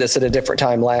 playing this at a different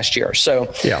time last year.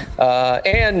 So,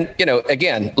 and,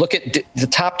 again, look at the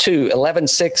top two,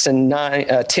 11-6 and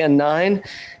 10-9.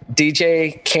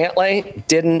 DJ Cantlay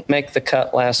didn't make the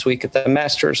cut last week at the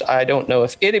Masters. I don't know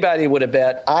if anybody would have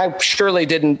bet. I surely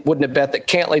wouldn't have bet that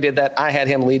Cantlay did that. I had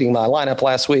him leading my lineup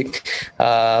last week.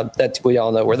 That we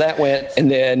all know where that went. And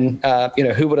then,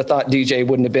 who would have thought DJ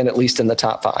wouldn't have been at least in the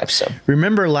top five? So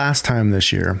remember last time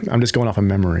this year, I'm just going off of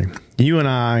memory, you and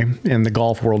I and the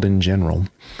golf world in general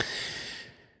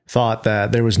thought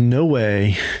that there was no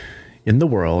way in the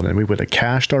world, and we would have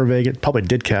cashed our Vegas, probably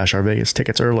did cash our Vegas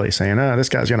tickets early, saying, this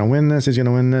guy's going to win this, he's going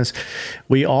to win this.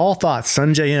 We all thought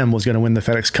Sungjae M was going to win the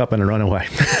FedEx Cup in a runaway.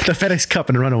 The FedEx Cup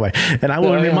in a runaway. And I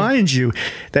will remind you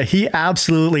that he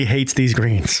absolutely hates these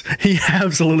greens. He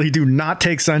absolutely do not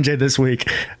take Sungjae this week.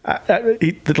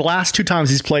 The last two times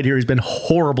he's played here, he's been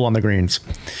horrible on the greens.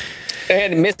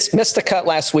 And missed the cut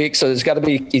last week, so he's got to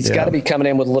be coming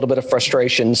in with a little bit of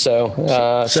frustration. So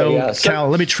Cal,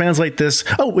 let me translate this.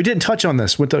 Oh, we didn't touch on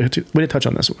this. We didn't touch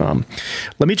on this.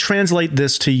 Let me translate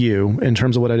this to you in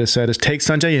terms of what I just said. Is take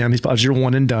Sungjae M. He's probably your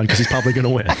one and done because he's probably going to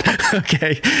win.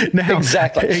 Okay. Now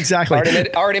exactly.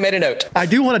 Already made a note. I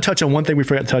do want to touch on one thing we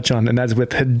forgot to touch on, and that's with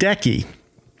Hideki.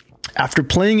 After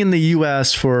playing in the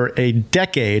U.S. for a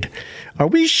decade, are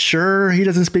we sure he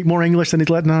doesn't speak more English than he's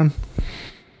letting on?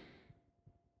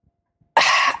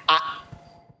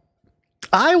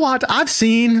 I've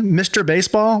seen Mr.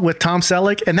 Baseball with Tom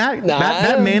Selleck, and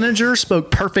that manager spoke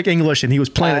perfect English, and he was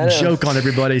playing a joke on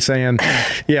everybody saying,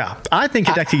 I think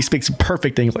Hideki speaks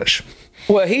perfect English.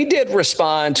 Well, he did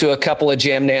respond to a couple of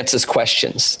Jam Nance's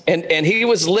questions, and he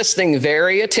was listening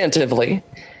very attentively.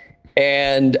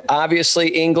 And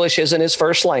obviously English isn't his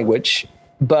first language,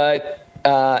 but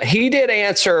he did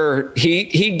answer.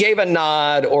 He gave a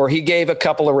nod, or he gave a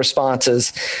couple of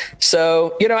responses.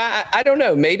 So, I don't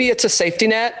know. Maybe it's a safety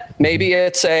net. Maybe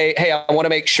it's hey, I want to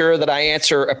make sure that I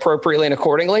answer appropriately and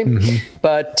accordingly. Mm-hmm.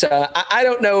 But I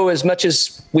don't know, as much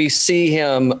as we see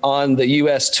him on the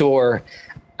U.S. tour,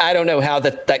 I don't know how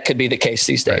that could be the case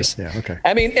these days. Right. Yeah. Okay.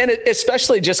 I mean, and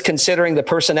especially just considering the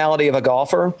personality of a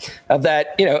golfer, of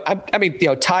that,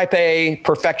 type A,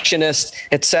 perfectionist,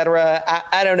 et cetera.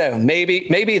 I don't know.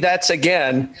 Maybe that's,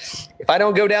 again, if I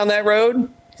don't go down that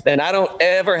road, then I don't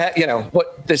ever have,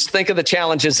 just think of the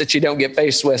challenges that you don't get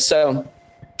faced with. So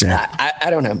I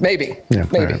don't know. Maybe. Yeah.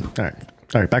 Maybe. All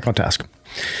right. Back on task.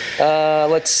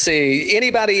 Let's see.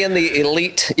 Anybody in the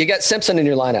elite? You got Simpson in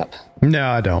your lineup?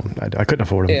 No, I don't. I couldn't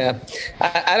afford him. Yeah,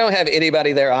 I don't have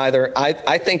anybody there either.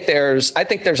 I think there's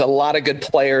a lot of good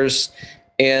players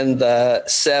in the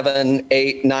 7,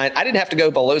 8, 9. I didn't have to go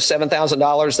below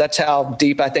 $7,000. That's how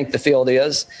deep I think the field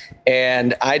is.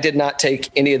 And I did not take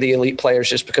any of the elite players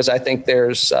just because I think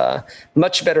there's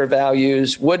much better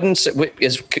values.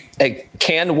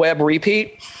 Can Webb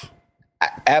repeat?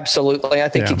 Absolutely. I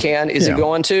think he can. Is he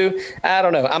going to? I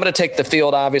don't know. I'm going to take the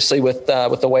field, obviously, with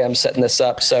the way I'm setting this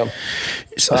up. So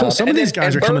some of these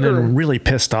guys are coming in really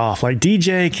pissed off. Like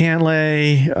DJ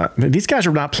Cantlay, these guys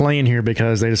are not playing here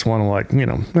because they just want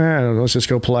to let's just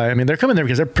go play. I mean, they're coming there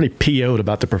because they're pretty PO'd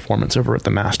about the performance over at the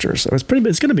Masters. So it's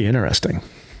going to be interesting.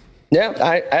 Yeah,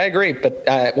 I agree. But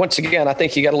once again, I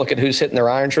think you got to look at who's hitting their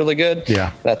irons really good.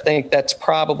 Yeah. And I think that's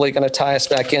probably going to tie us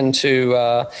back into,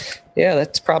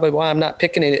 that's probably why I'm not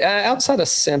picking it outside of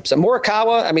Simpson.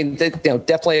 Morikawa, I mean,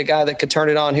 definitely a guy that could turn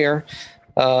it on here.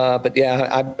 But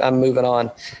yeah, I'm moving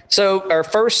on. So our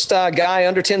first guy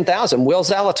under 10,000, Will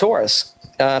Zalatoris,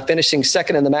 finishing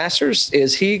second in the Masters.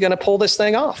 Is he going to pull this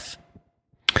thing off?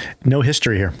 No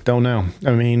history here. Don't know.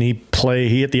 I mean, he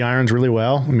hit the irons really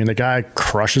well. I mean, the guy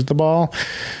crushes the ball.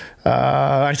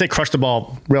 I say crush the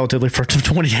ball relatively for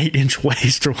 28-inch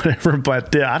waist or whatever,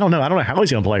 but I don't know. I don't know how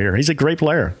he's going to play here. He's a great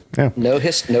player. Yeah. No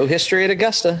history at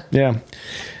Augusta. Yeah.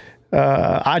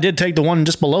 I did take the one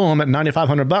just below him at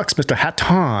 $9,500, Mr.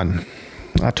 Hatton.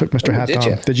 I took Mr.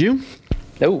 Hatton. Did you?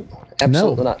 No.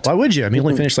 Absolutely not. Why would you? I mean, he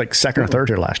only finished like second or third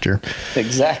here last year.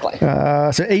 Exactly. So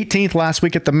 18th last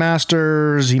week at the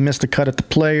Masters. He missed the cut at the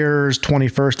Players.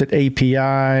 21st at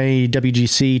API,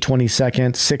 WGC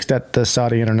 22nd, 6th at the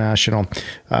Saudi International.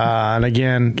 And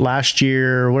again, last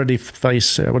year, what did he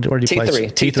face? Where did he place?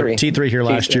 T3 here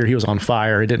last year. He was on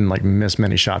fire. He didn't miss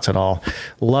many shots at all.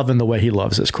 Loving the way he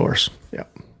loves this course. Yeah.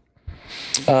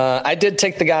 I did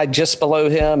take the guy just below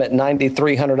him at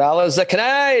 $9,300. The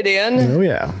Canadian. Oh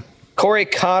yeah. Corey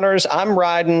Connors. I'm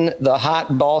riding the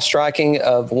hot ball striking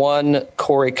of one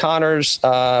Corey Connors.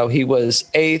 He was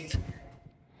 8th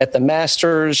at the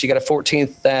Masters. You got a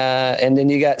 14th, and then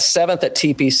you got 7th at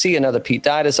TPC, another Pete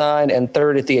Dye design, and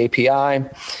 3rd at the API.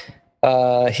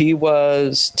 He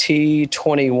was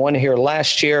T21 here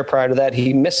last year. Prior to that,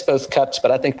 he missed both cuts, but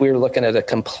I think we were looking at a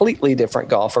completely different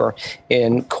golfer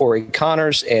in Corey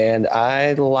Connors, and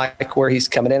I like where he's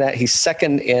coming in at. He's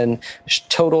second in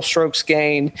total strokes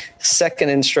gained, second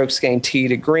in strokes gained tee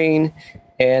to green,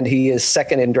 and he is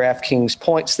second in DraftKings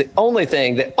points. The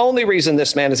only reason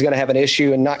this man is going to have an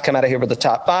issue and not come out of here with the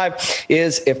top 5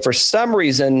 is if for some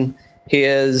reason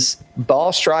his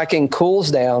ball striking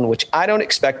cools down, which I don't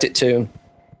expect it to,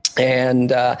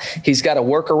 and he's got to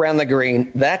work around the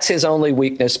green. That's his only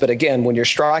weakness. But again, when you're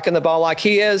striking the ball like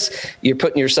he is, you're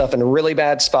putting yourself in really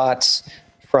bad spots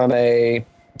from a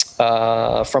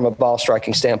ball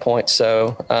striking standpoint.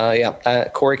 So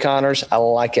Corey Connors, I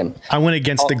like him. I went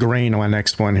against the grain on my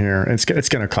next one here. It's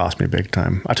going to cost me big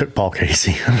time. I took Paul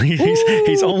Casey.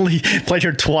 He's only played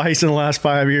here twice in the last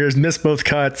 5 years, missed both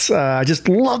cuts. I just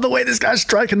love the way this guy's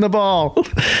striking the ball.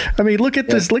 I mean, look at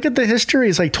this. Look at the history.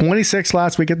 It's like 26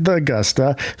 last week at the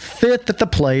Augusta, 5th at the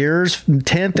Players,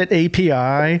 10th at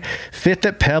API, 5th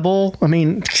at Pebble. I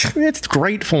mean, it's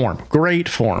great form. Great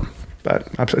form. But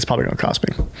it's probably going to cost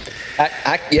me.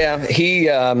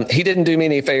 He didn't do me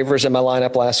any favors in my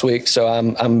lineup last week, so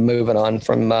I'm moving on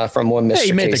from one Mr. Casey.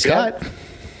 He made the cut.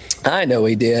 I know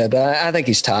he did. I think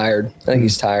he's tired. All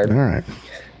right.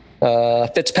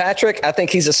 Fitzpatrick, I think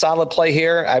he's a solid play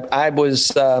here. I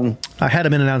had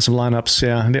him in and out of some lineups.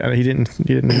 Yeah, he didn't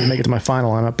make it to my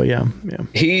final lineup, but yeah.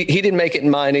 He didn't make it in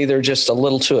mine either. Just a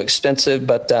little too expensive,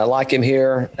 but I like him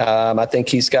here. I think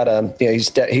he's got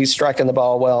he's striking the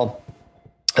ball well.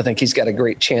 I think he's got a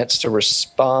great chance to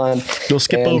respond. You'll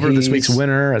skip over this week's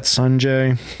winner at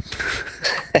Sanjay.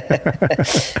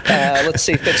 Let's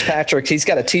see, Fitzpatrick. He's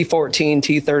got a T14,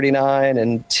 T39,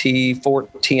 and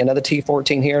T14, another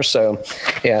T14 here. So,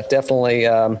 yeah, definitely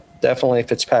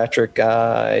Fitzpatrick.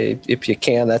 If you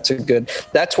can,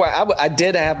 that's why I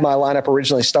did have my lineup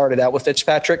originally started out with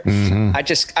Fitzpatrick. Mm-hmm.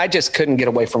 I just couldn't get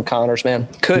away from Connors, man.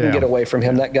 Couldn't get away from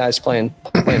him. That guy's playing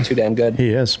too damn good.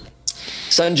 He is.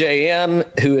 Sungjae M,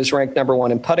 who is ranked number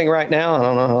 1 in putting right now. I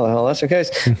don't know how the hell that's the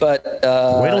case, but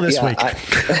wait till this week.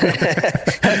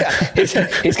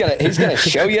 He's gonna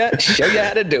show you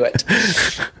how to do it.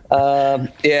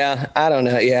 I don't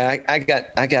know. Yeah,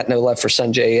 I got no love for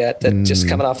Sungjae yet. That just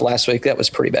coming off last week, that was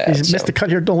pretty bad. He's missed the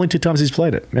cut here only 2 times he's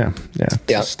played it. Yeah.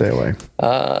 Stay away.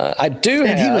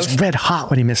 He was red hot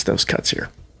when he missed those cuts here.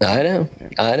 I know.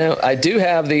 I do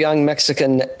have the young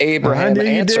Mexican Abraham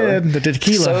Answer. The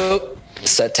tequila.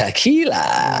 So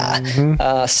tequila.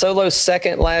 Mm-hmm. Solo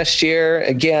second last year.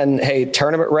 Again, hey,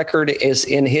 tournament record is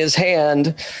in his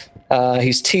hand.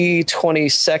 He's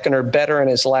T22nd or better in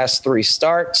his last 3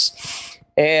 starts.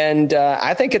 And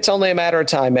I think it's only a matter of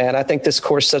time, man. I think this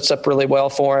course sets up really well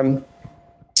for him.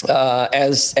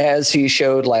 As he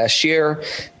showed last year,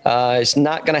 he's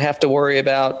not going to have to worry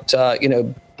about,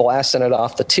 blasting it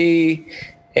off the tee.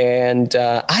 And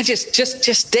I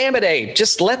just damn it, Abe,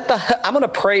 just I'm going to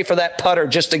pray for that putter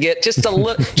just to get just a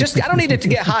little, I don't need it to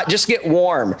get hot, just get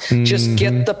warm. Just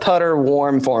get the putter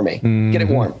warm for me. Get it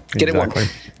warm. Get it warm.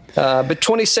 But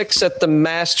 26 at the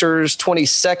Masters,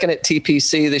 22nd at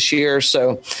TPC this year.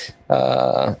 So,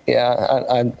 I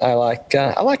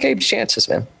like Abe's chances,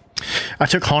 man. I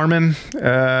took Harman,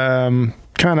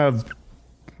 kind of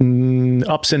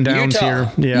ups and downs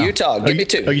here. Yeah. Utah, give me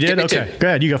two. Oh, you did? Okay, go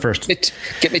ahead. You go first.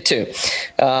 Get me two.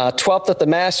 12th at the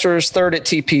Masters, 3rd at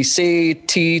TPC,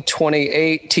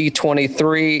 T28,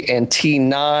 T23, and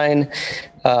T9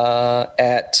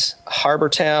 at Harbor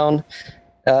Town.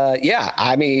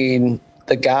 I mean,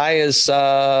 the guy is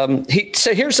so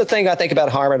here's the thing I think about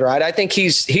Harman, right? I think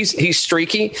he's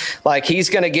streaky. Like he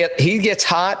gets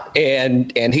hot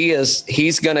and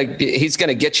he's gonna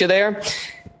get you there.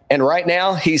 And right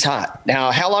now he's hot.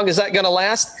 Now, how long is that going to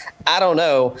last? I don't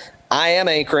know. I am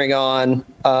anchoring on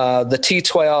the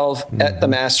T12 at the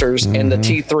Masters and the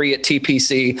T3 at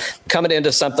TPC coming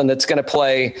into something that's going to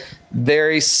play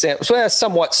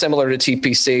somewhat similar to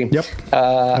TPC. Yep.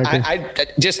 I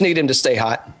just need him to stay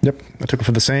hot. Yep. I took it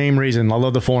for the same reason. I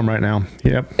love the form right now.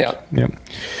 Yep. Yeah. Yep.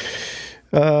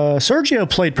 Sergio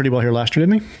played pretty well here last year,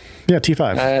 didn't he? Yeah,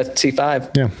 T5.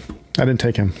 T5. Yeah. I didn't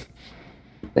take him.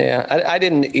 Yeah, I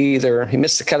didn't either. He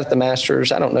missed the cut at the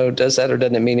Masters. I don't know, does that or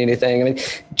doesn't it mean anything? I mean,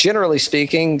 generally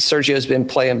speaking, Sergio's been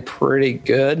playing pretty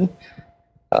good.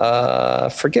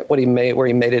 Forget where he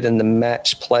made it in the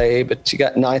match play, but you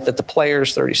got 9th at the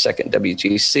Players, 32nd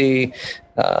WGC.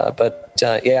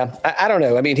 I don't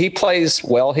know. I mean, he plays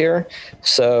well here.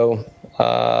 So,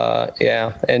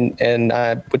 and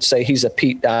I would say he's a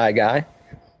Pete Dye guy.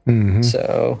 Mm-hmm.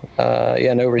 So,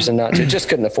 no reason not to. Just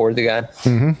couldn't afford the guy.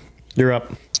 Mm-hmm. You're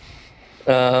up.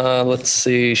 Let's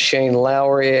see. Shane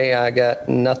Lowry, I got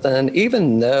nothing,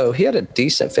 even though he had a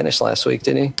decent finish last week,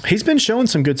 didn't he? He's been showing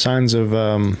some good signs of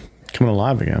coming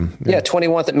alive again. Yeah,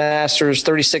 21st at Masters,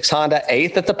 36 Honda,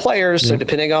 8th at the Players. So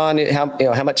depending on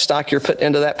how much stock you're putting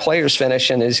into that Players finish,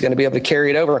 and he's going to be able to carry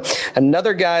it over.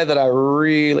 Another guy that I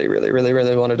really, really, really,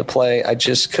 really wanted to play, I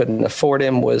just couldn't afford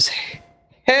him, was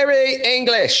Harry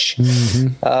English.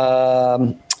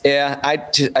 Mm-hmm.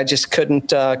 I just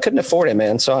couldn't afford him,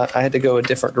 man. So I had to go a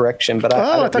different direction. But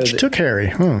I thought you took Harry.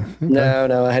 Huh. Okay.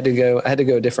 No, I had to go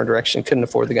a different direction. Couldn't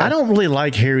afford the guy. I don't really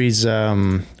like Harry's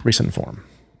recent form.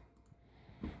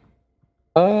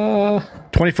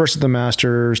 21st at the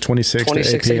Masters,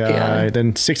 26th at API,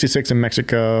 then 66 in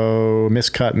Mexico,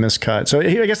 miscut. So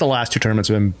I guess the last two tournaments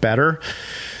have been better.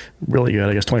 Really good.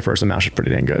 I guess 21st and Masters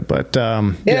pretty dang good, but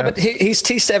but he's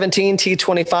T17,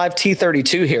 T25,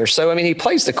 T32 here. So I mean, he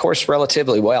plays the course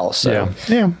relatively well. So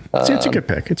it's a good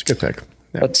pick.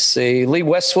 Yeah. Let's see, Lee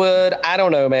Westwood. I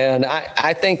don't know, man.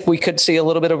 I think we could see a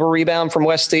little bit of a rebound from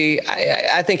Westy.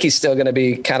 I think he's still going to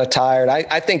be kind of tired.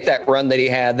 I think that run that he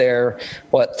had there,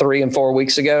 3 and 4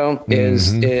 weeks ago,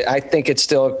 I think it's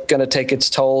still going to take its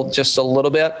toll just a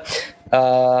little bit.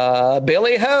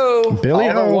 Billy Ho,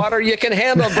 the water you can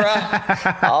handle,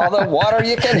 bruh. All the water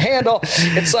you can handle.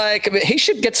 It's like, he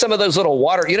should get some of those little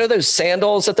water, those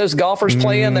sandals that those golfers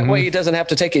play in. That way he doesn't have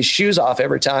to take his shoes off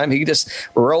every time. He can just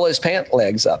roll his pant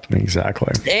legs up.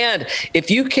 Exactly. And if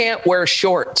you can't wear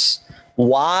shorts,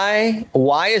 why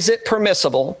is it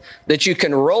permissible that you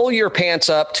can roll your pants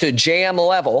up to jam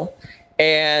level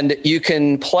and you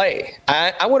can play?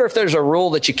 I wonder if there's a rule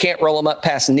that you can't roll them up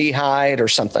past knee height or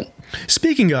something.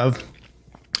 Speaking of,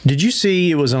 did you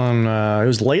see it was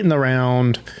late in the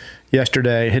round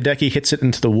yesterday? Hideki hits it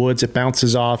into the woods. It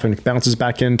bounces off and bounces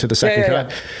back into the second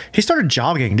cut. He started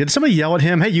jogging. Did somebody yell at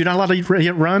him, "Hey, you're not allowed to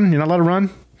run? You're not allowed to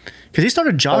run?" Because he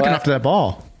started jogging after that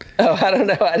ball. Oh, I don't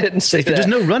know. I didn't see that. There's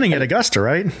no running at Augusta,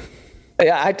 right?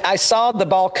 Yeah, I saw the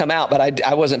ball come out, but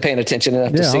I wasn't paying attention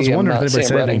enough to see him. I was wondering if anybody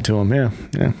said anything to him.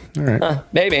 Yeah. All right.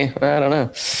 Maybe. I don't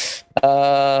know.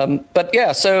 But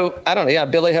yeah, so I don't know. Yeah,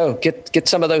 Billy Ho, get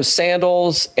some of those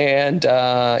sandals, and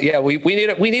we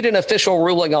need an official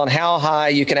ruling on how high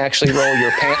you can actually roll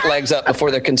your pant legs up before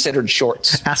they're considered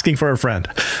shorts. Asking for a friend.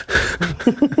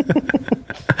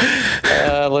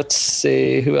 Let's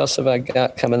see, who else have I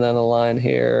got coming down the line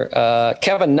here?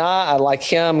 Kevin Na, I like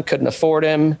him. Couldn't afford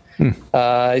him.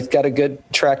 He's got a good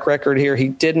track record here. He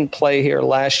didn't play here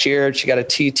last year. But you got a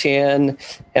T10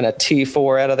 and a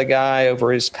T4 out of the guy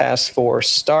over his past 4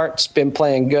 starts. Been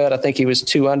playing good. I think he was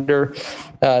 2 under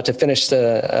to finish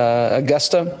the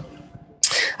Augusta.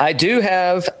 I do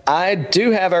have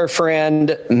our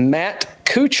friend Matt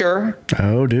Kuchar.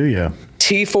 Oh, do you?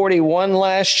 T41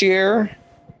 last year,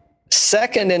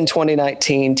 second in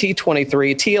 2019,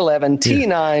 T23, T11,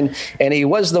 T9, and he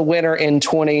was the winner in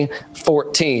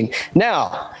 2014.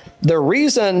 Now, the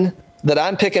reason that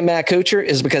I'm picking Matt Kuchar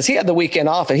is because he had the weekend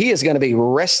off and he is going to be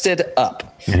rested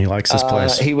up. And he likes this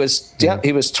place. He was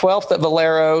 12th at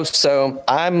Valero, so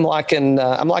I'm liking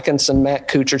some Matt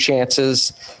Kuchar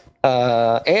chances.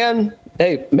 And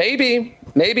hey,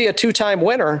 maybe a two-time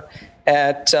winner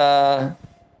at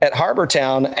Harbor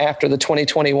Town after the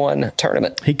 2021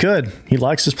 tournament. He could. He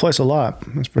likes this place a lot.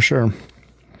 That's for sure.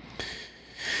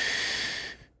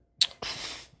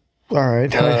 All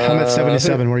right. I'm at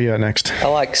 77. Where are you at next? I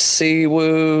like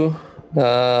Siwoo.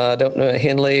 I don't know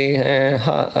Henley.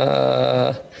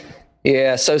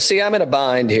 Yeah. So see, I'm in a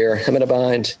bind here.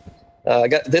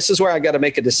 This is where I got to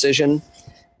make a decision.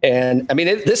 And I mean,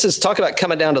 this is talk about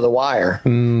coming down to the wire.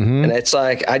 Mm-hmm. And it's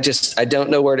like, I don't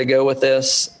know where to go with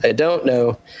this. I don't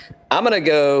know. I'm going to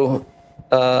go.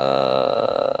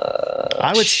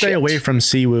 I would stay away from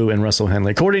Siwoo and Russell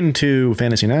Henley. According to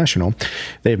Fantasy National,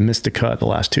 they've missed the cut the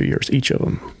last 2 years, each of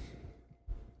them.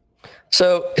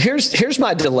 So here's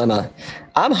my dilemma.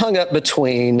 I'm hung up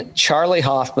between Charlie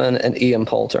Hoffman and Ian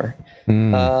Poulter.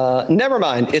 Never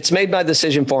mind. It's made my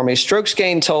decision for me. Strokes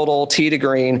gained total, tee to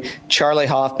green, Charlie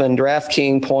Hoffman,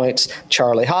 DraftKings points,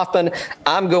 Charlie Hoffman.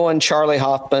 I'm going Charlie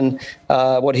Hoffman.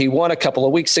 What he won a couple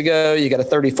of weeks ago, you got a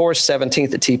 34th,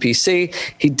 17th at TPC.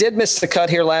 He did miss the cut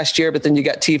here last year, but then you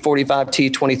got T45,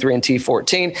 T23, and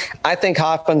T14. I think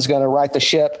Hoffman's going to right the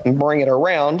ship and bring it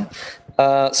around.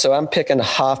 So I'm picking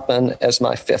Hoffman as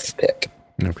my fifth pick.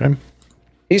 Okay.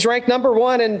 He's ranked number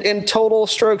one in total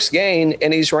strokes gained,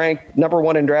 and he's ranked number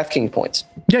one in DraftKings points.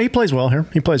 Yeah, he plays well here.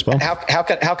 He plays well. How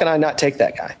can I not take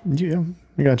that guy? Yeah,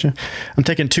 I got you. I'm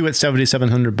taking two at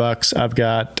 $7,700. I've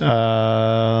got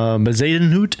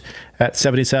Bezuidenhout at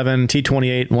 77,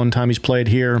 T28. One time he's played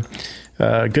here.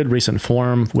 Good recent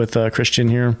form with Christian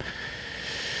here.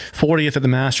 40th at the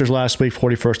Masters last week,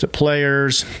 41st at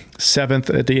Players,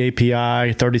 7th at the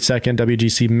API, 32nd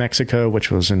WGC Mexico, which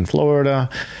was in Florida,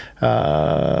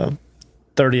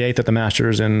 38th at the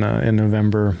Masters in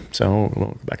November. So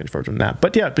we'll go back and further than that.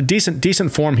 But yeah,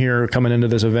 decent form here coming into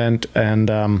this event. And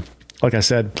like I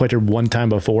said, played here one time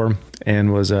before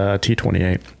and was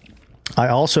T28. I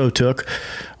also took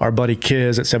our buddy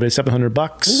Kiz at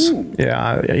 $7,700.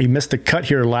 Yeah, he missed the cut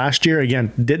here last year.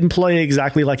 Again, didn't play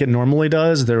exactly like it normally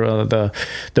does. The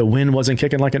wind wasn't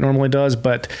kicking like it normally does,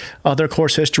 but other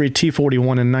course history: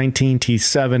 T41 and 19,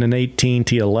 T7 and 18,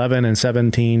 T11 and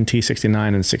 17,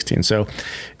 T69 and 16. So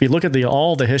if you look at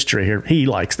all the history here, he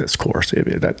likes this course.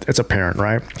 It's apparent,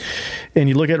 right? And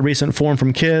you look at recent form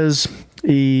from Kiz.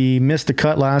 He missed the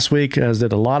cut last week, as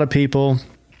did a lot of people.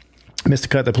 Missed the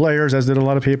cut the Players, as did a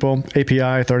lot of people.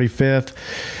 API 35th,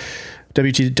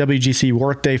 WGC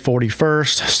Workday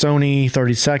 41st, Sony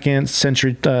 32nd,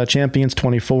 Century Champions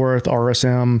 24th,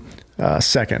 RSM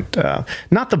 2nd.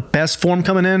 Not the best form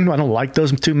coming in. I don't like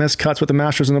those two missed cuts with the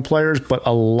Masters and the Players, but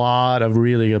a lot of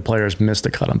really good players missed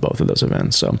the cut on both of those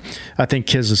events. So I think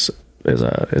Kiz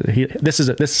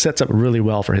this sets up really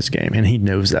well for his game, and he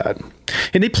knows that.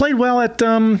 And he played well at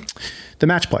the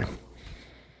match play.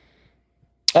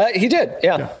 He did.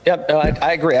 Yeah. No,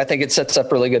 I agree. I think it sets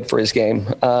up really good for his game.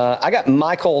 I got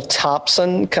Michael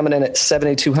Thompson coming in at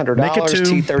 $7,200.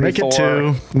 T34. Make it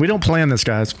two. We don't plan this,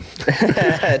 guys.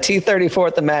 T34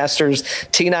 at the Masters,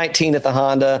 T19 at the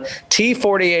Honda,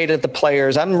 T48 at the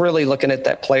Players. I'm really looking at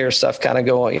that player stuff, kind of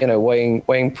going,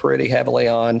 weighing pretty heavily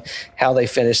on how they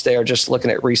finished there, just looking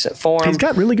at recent form. He's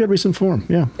got really good recent form.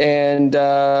 Yeah. And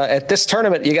at this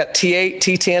tournament, you got T8,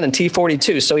 T10, and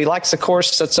T42. So he likes the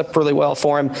course, sets up really well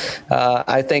for him.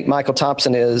 I think Michael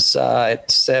Thompson is at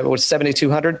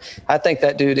 $7,200. I think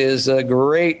that dude is a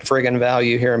great friggin'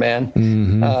 value here, man.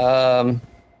 Mm-hmm.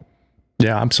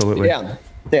 Yeah, absolutely. Yeah.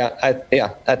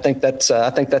 I think that's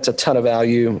a ton of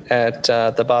value at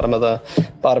the bottom,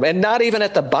 and not even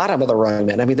at the bottom of the rung,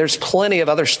 man. I mean, there's plenty of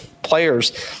other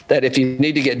players that if you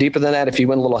need to get deeper than that, if you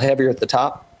went a little heavier at the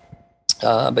top.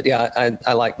 But yeah,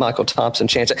 I like Michael Thompson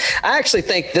chance. I actually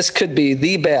think this could be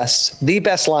the best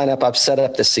lineup I've set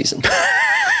up this season.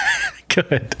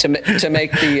 Good. To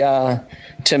make the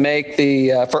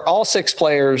for all six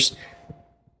players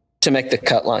to make the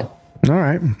cut line. All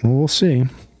right, well, we'll see.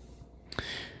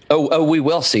 Oh, we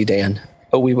will see, Dan.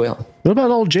 Oh, we will. What about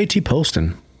old JT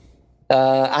Poston?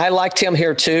 I liked him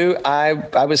here too.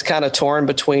 I was kind of torn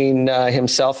between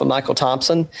himself and Michael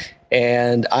Thompson.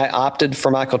 And I opted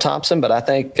for Michael Thompson, but I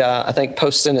think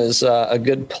Poston is a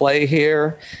good play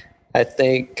here. I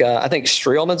think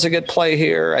Streelman's a good play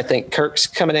here. I think Kirk's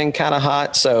coming in kind of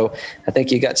hot, so I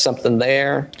think you got something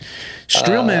there.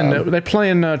 Streelman, they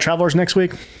playing Travelers next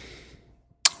week?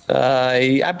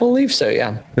 I believe so.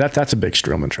 Yeah. That's a big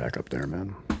Streelman track up there,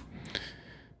 man.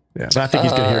 Yeah, but I think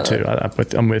he's good here too.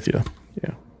 I'm with you.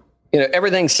 Yeah.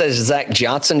 Everything says Zach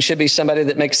Johnson should be somebody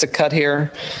that makes the cut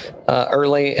here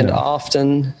early and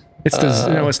often. It's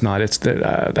no, it's not. It's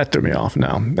the that threw me off.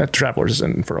 No, that Travelers is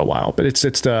in for a while, but it's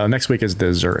the next week is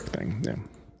the Zurich thing. Yeah.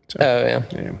 So,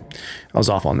 yeah, I was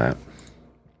off on that.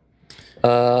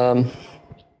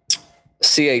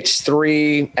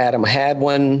 CH3, Adam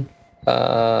Hadwin,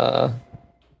 CT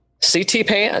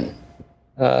Pan.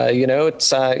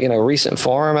 It's recent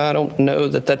form. I don't know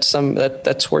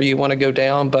that's where you want to go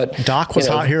down, but Doc was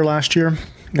hot here last year.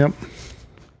 Yep.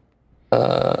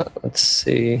 Let's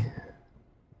see.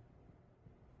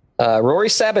 Rory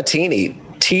Sabatini,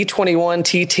 T21,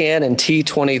 T10, and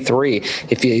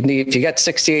T23. If you got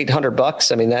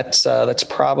 $6,800, I mean that's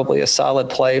probably a solid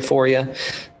play for you.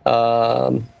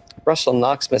 Russell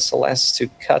Knox missed the last two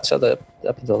cuts up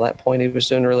until that point. He was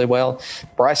doing really well.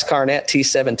 Bryce Carnett,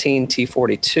 T17,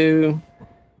 T42.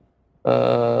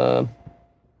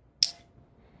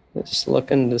 Just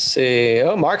looking to see.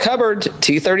 Oh, Mark Hubbard,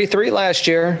 T33 last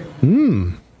year.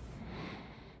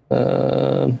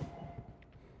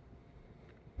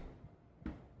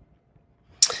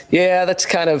 Yeah, that's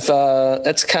kind of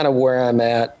where I'm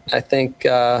at. I think.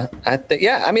 I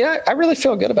really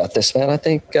feel good about this, man. I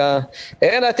think, and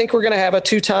I think we're going to have a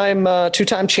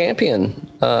two-time champion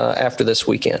after this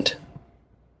weekend.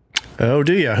 Oh,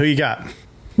 do you? Who you got?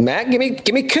 Matt, give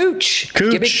me Cooch.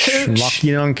 Give me Cooch. Lock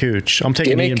in on Cooch. I'm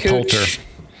taking Ian Poulter.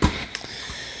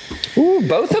 Ooh,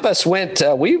 both of us went.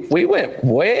 We went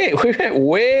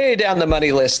way down the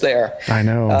money list there. I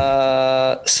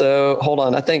know. So hold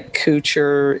on. I think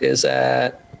Kuchar is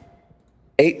at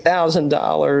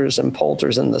 $8,000 and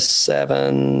Poulter's in the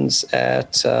sevens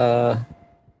at.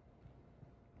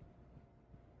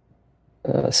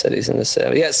 Said he's in the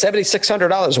seven. Yeah,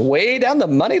 $7,600. Way down the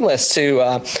money list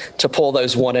to pull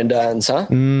those one and dones, huh?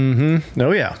 Mm-hmm.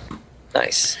 Oh yeah.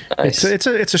 Nice.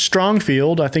 It's a strong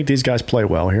field. I think these guys play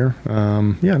well here.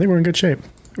 I think we're in good shape.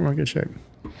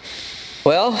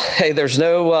 Well, hey, there's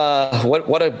no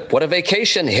what a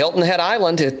vacation, Hilton Head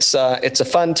Island. It's a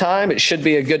fun time. It should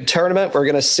be a good tournament. We're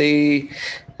going to see.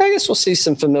 I guess we'll see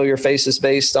some familiar faces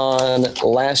based on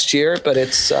last year, but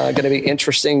it's going to be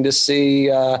interesting to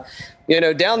see.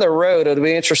 Down the road, it'll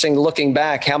be interesting looking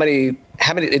back. How many?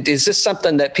 Is this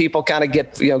something that people kind of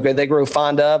get? They grow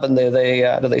fond of, and do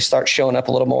they start showing up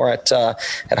a little more at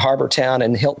Harbor Town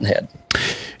and Hilton Head?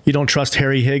 You don't trust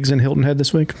Harry Higgs in Hilton Head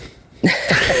this week?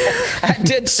 I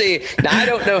did see. Now I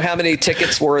don't know how many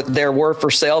tickets there were for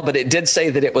sale, but it did say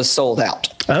that it was sold out.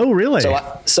 Oh, really?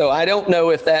 So I don't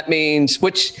know if that means.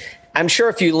 Which I'm sure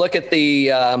if you look at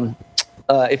the.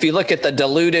 If you look at the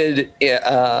diluted,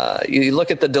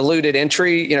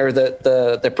 entry,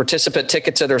 the participant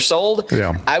tickets that are sold,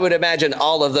 I would imagine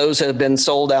all of those have been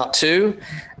sold out too.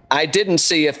 I didn't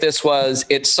see if this was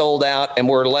it's sold out and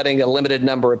we're letting a limited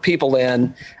number of people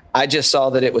in. I just saw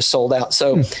that it was sold out.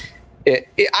 So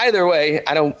either way,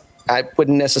 I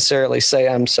wouldn't necessarily say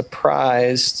I'm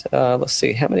surprised. Let's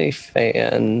see how many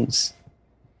fans.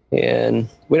 And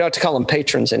we don't have to call them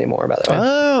patrons anymore, by the way.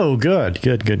 Oh, good.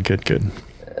 RBC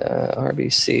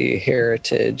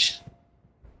Heritage.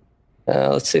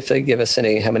 Let's see if they give us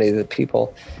how many of the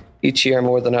people. Each year,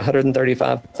 more than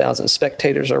 135,000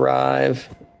 spectators arrive.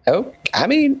 Oh,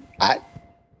 I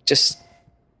just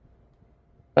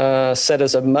said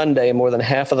as of Monday, more than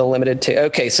half of the limited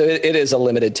okay, so it is a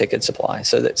limited ticket supply.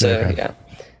 So that's yeah.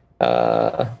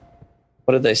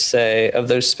 What did they say of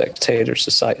those spectators?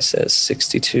 The site says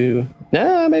 62.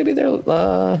 No, maybe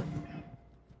they're.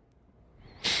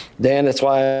 Dan, that's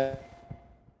why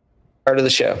part of the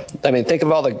show. I mean, think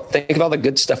of all the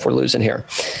good stuff we're losing here.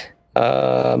 What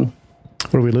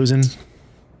are we losing?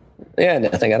 Yeah,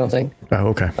 nothing. I don't think. Oh,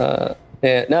 okay.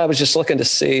 I was just looking to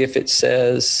see if it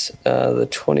says the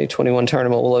 2021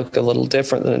 tournament will look a little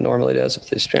different than it normally does. If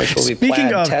the experience will be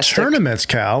Speaking of tournaments,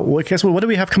 Cal, guess what do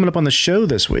we have coming up on the show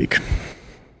this week?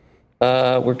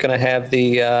 We're going to have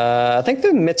I think the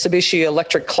Mitsubishi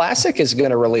Electric Classic is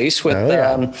going to release with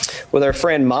our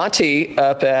friend Monty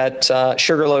up at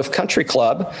Sugarloaf Country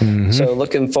Club. Mm-hmm. So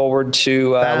looking forward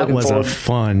to that. Was a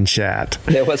fun chat.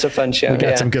 It was a fun show. We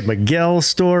got some good Miguel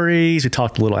stories. We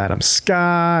talked a little Adam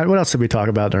Scott. What else did we talk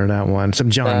about during that one? Some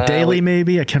John Daly,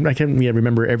 maybe. I can't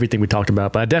remember everything we talked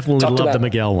about, but I definitely love the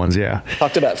Miguel ones. Yeah.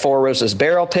 Talked about Four Roses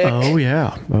Barrel Pick. Oh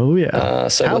yeah.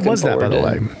 So how was that, by the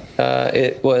way?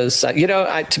 It was,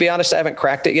 to be honest, I haven't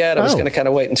cracked it yet. I was going to kind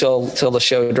of wait until the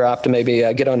show dropped to maybe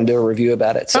get on and do a review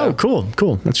about it. So. Oh,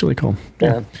 cool. That's really cool.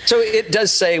 Yeah. So it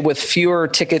does say with fewer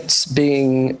tickets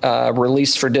being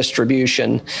released for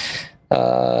distribution,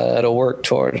 it'll work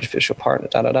toward official partner.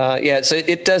 Yeah. So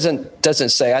it doesn't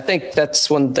say. I think that's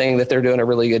one thing that they're doing a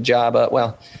really good job of.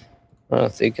 Well, I don't know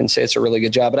if you can say it's a really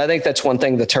good job, but I think that's one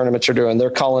thing the tournaments are doing. They're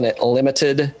calling it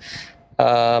limited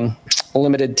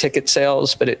ticket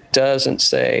sales, but it doesn't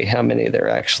say how many they're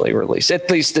actually released. At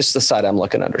least this is the site I'm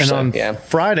looking under. And on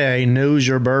Friday, Knows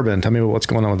Your Bourbon. Tell me what's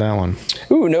going on with that one.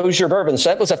 Ooh, Knows Your Bourbon. So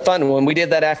that was a fun one. We did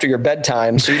that after your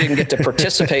bedtime, so you didn't get to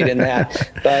participate in that.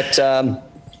 But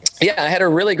yeah, I had a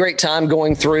really great time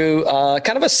going through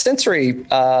kind of a sensory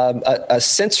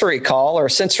call or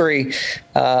a sensory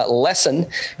lesson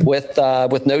with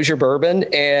Knows Your Bourbon,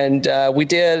 and we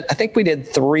did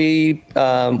three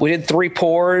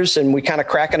pours, and we kind of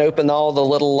cracking open all the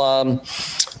little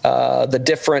the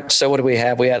different. So what do we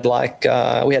have? We had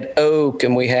we had oak,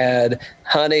 and we had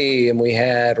honey, and we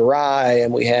had rye,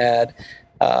 and we had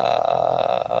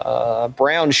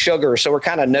brown sugar. So we're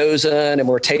kind of nosing and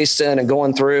we're tasting and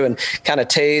going through and kind of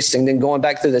tasting, then going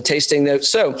back through the tasting notes.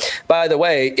 So by the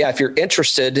way, yeah, if you're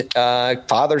interested,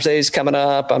 Father's Day is coming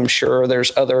up. I'm sure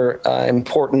there's other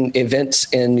important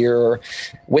events in your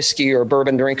whiskey or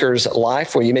bourbon drinker's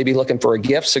life where you may be looking for a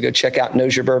gift. So go check out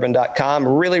knowsyourbourbon.com.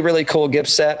 Really, really cool gift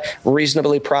set,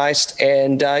 reasonably priced.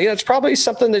 And, it's probably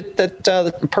something that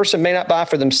the person may not buy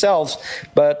for themselves,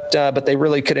 but they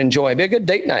really could enjoy. It'd be a good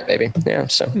date night, maybe. Yeah.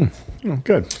 So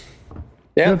good.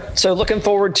 Yeah. Good. So looking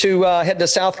forward to heading to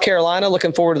South Carolina,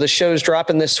 looking forward to the shows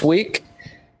dropping this week.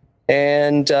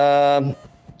 And,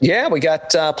 yeah, we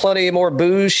got plenty more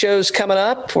booze shows coming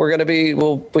up.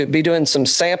 We'll be doing some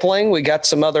sampling. We got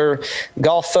some other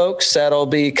golf folks that'll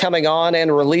be coming on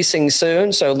and releasing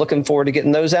soon. So looking forward to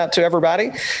getting those out to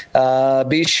everybody.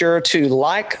 Be sure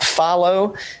to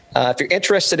follow. If you're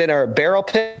interested in our barrel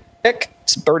pick,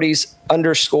 it's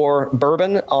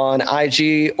Birdies_Bourbon on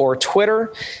IG or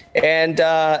Twitter. And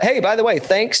hey, by the way,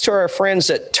 thanks to our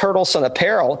friends at Turtleson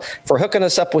Apparel for hooking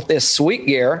us up with this sweet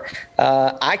gear.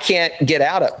 I can't get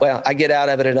out of I get out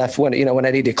of it enough when I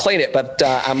need to clean it, but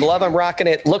I'm loving rocking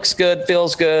it. Looks good,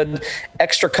 feels good,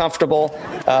 extra comfortable.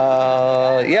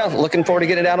 Yeah, looking forward to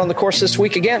getting it out on the course this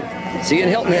week again. See you in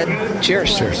Hilton Head.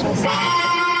 Cheers.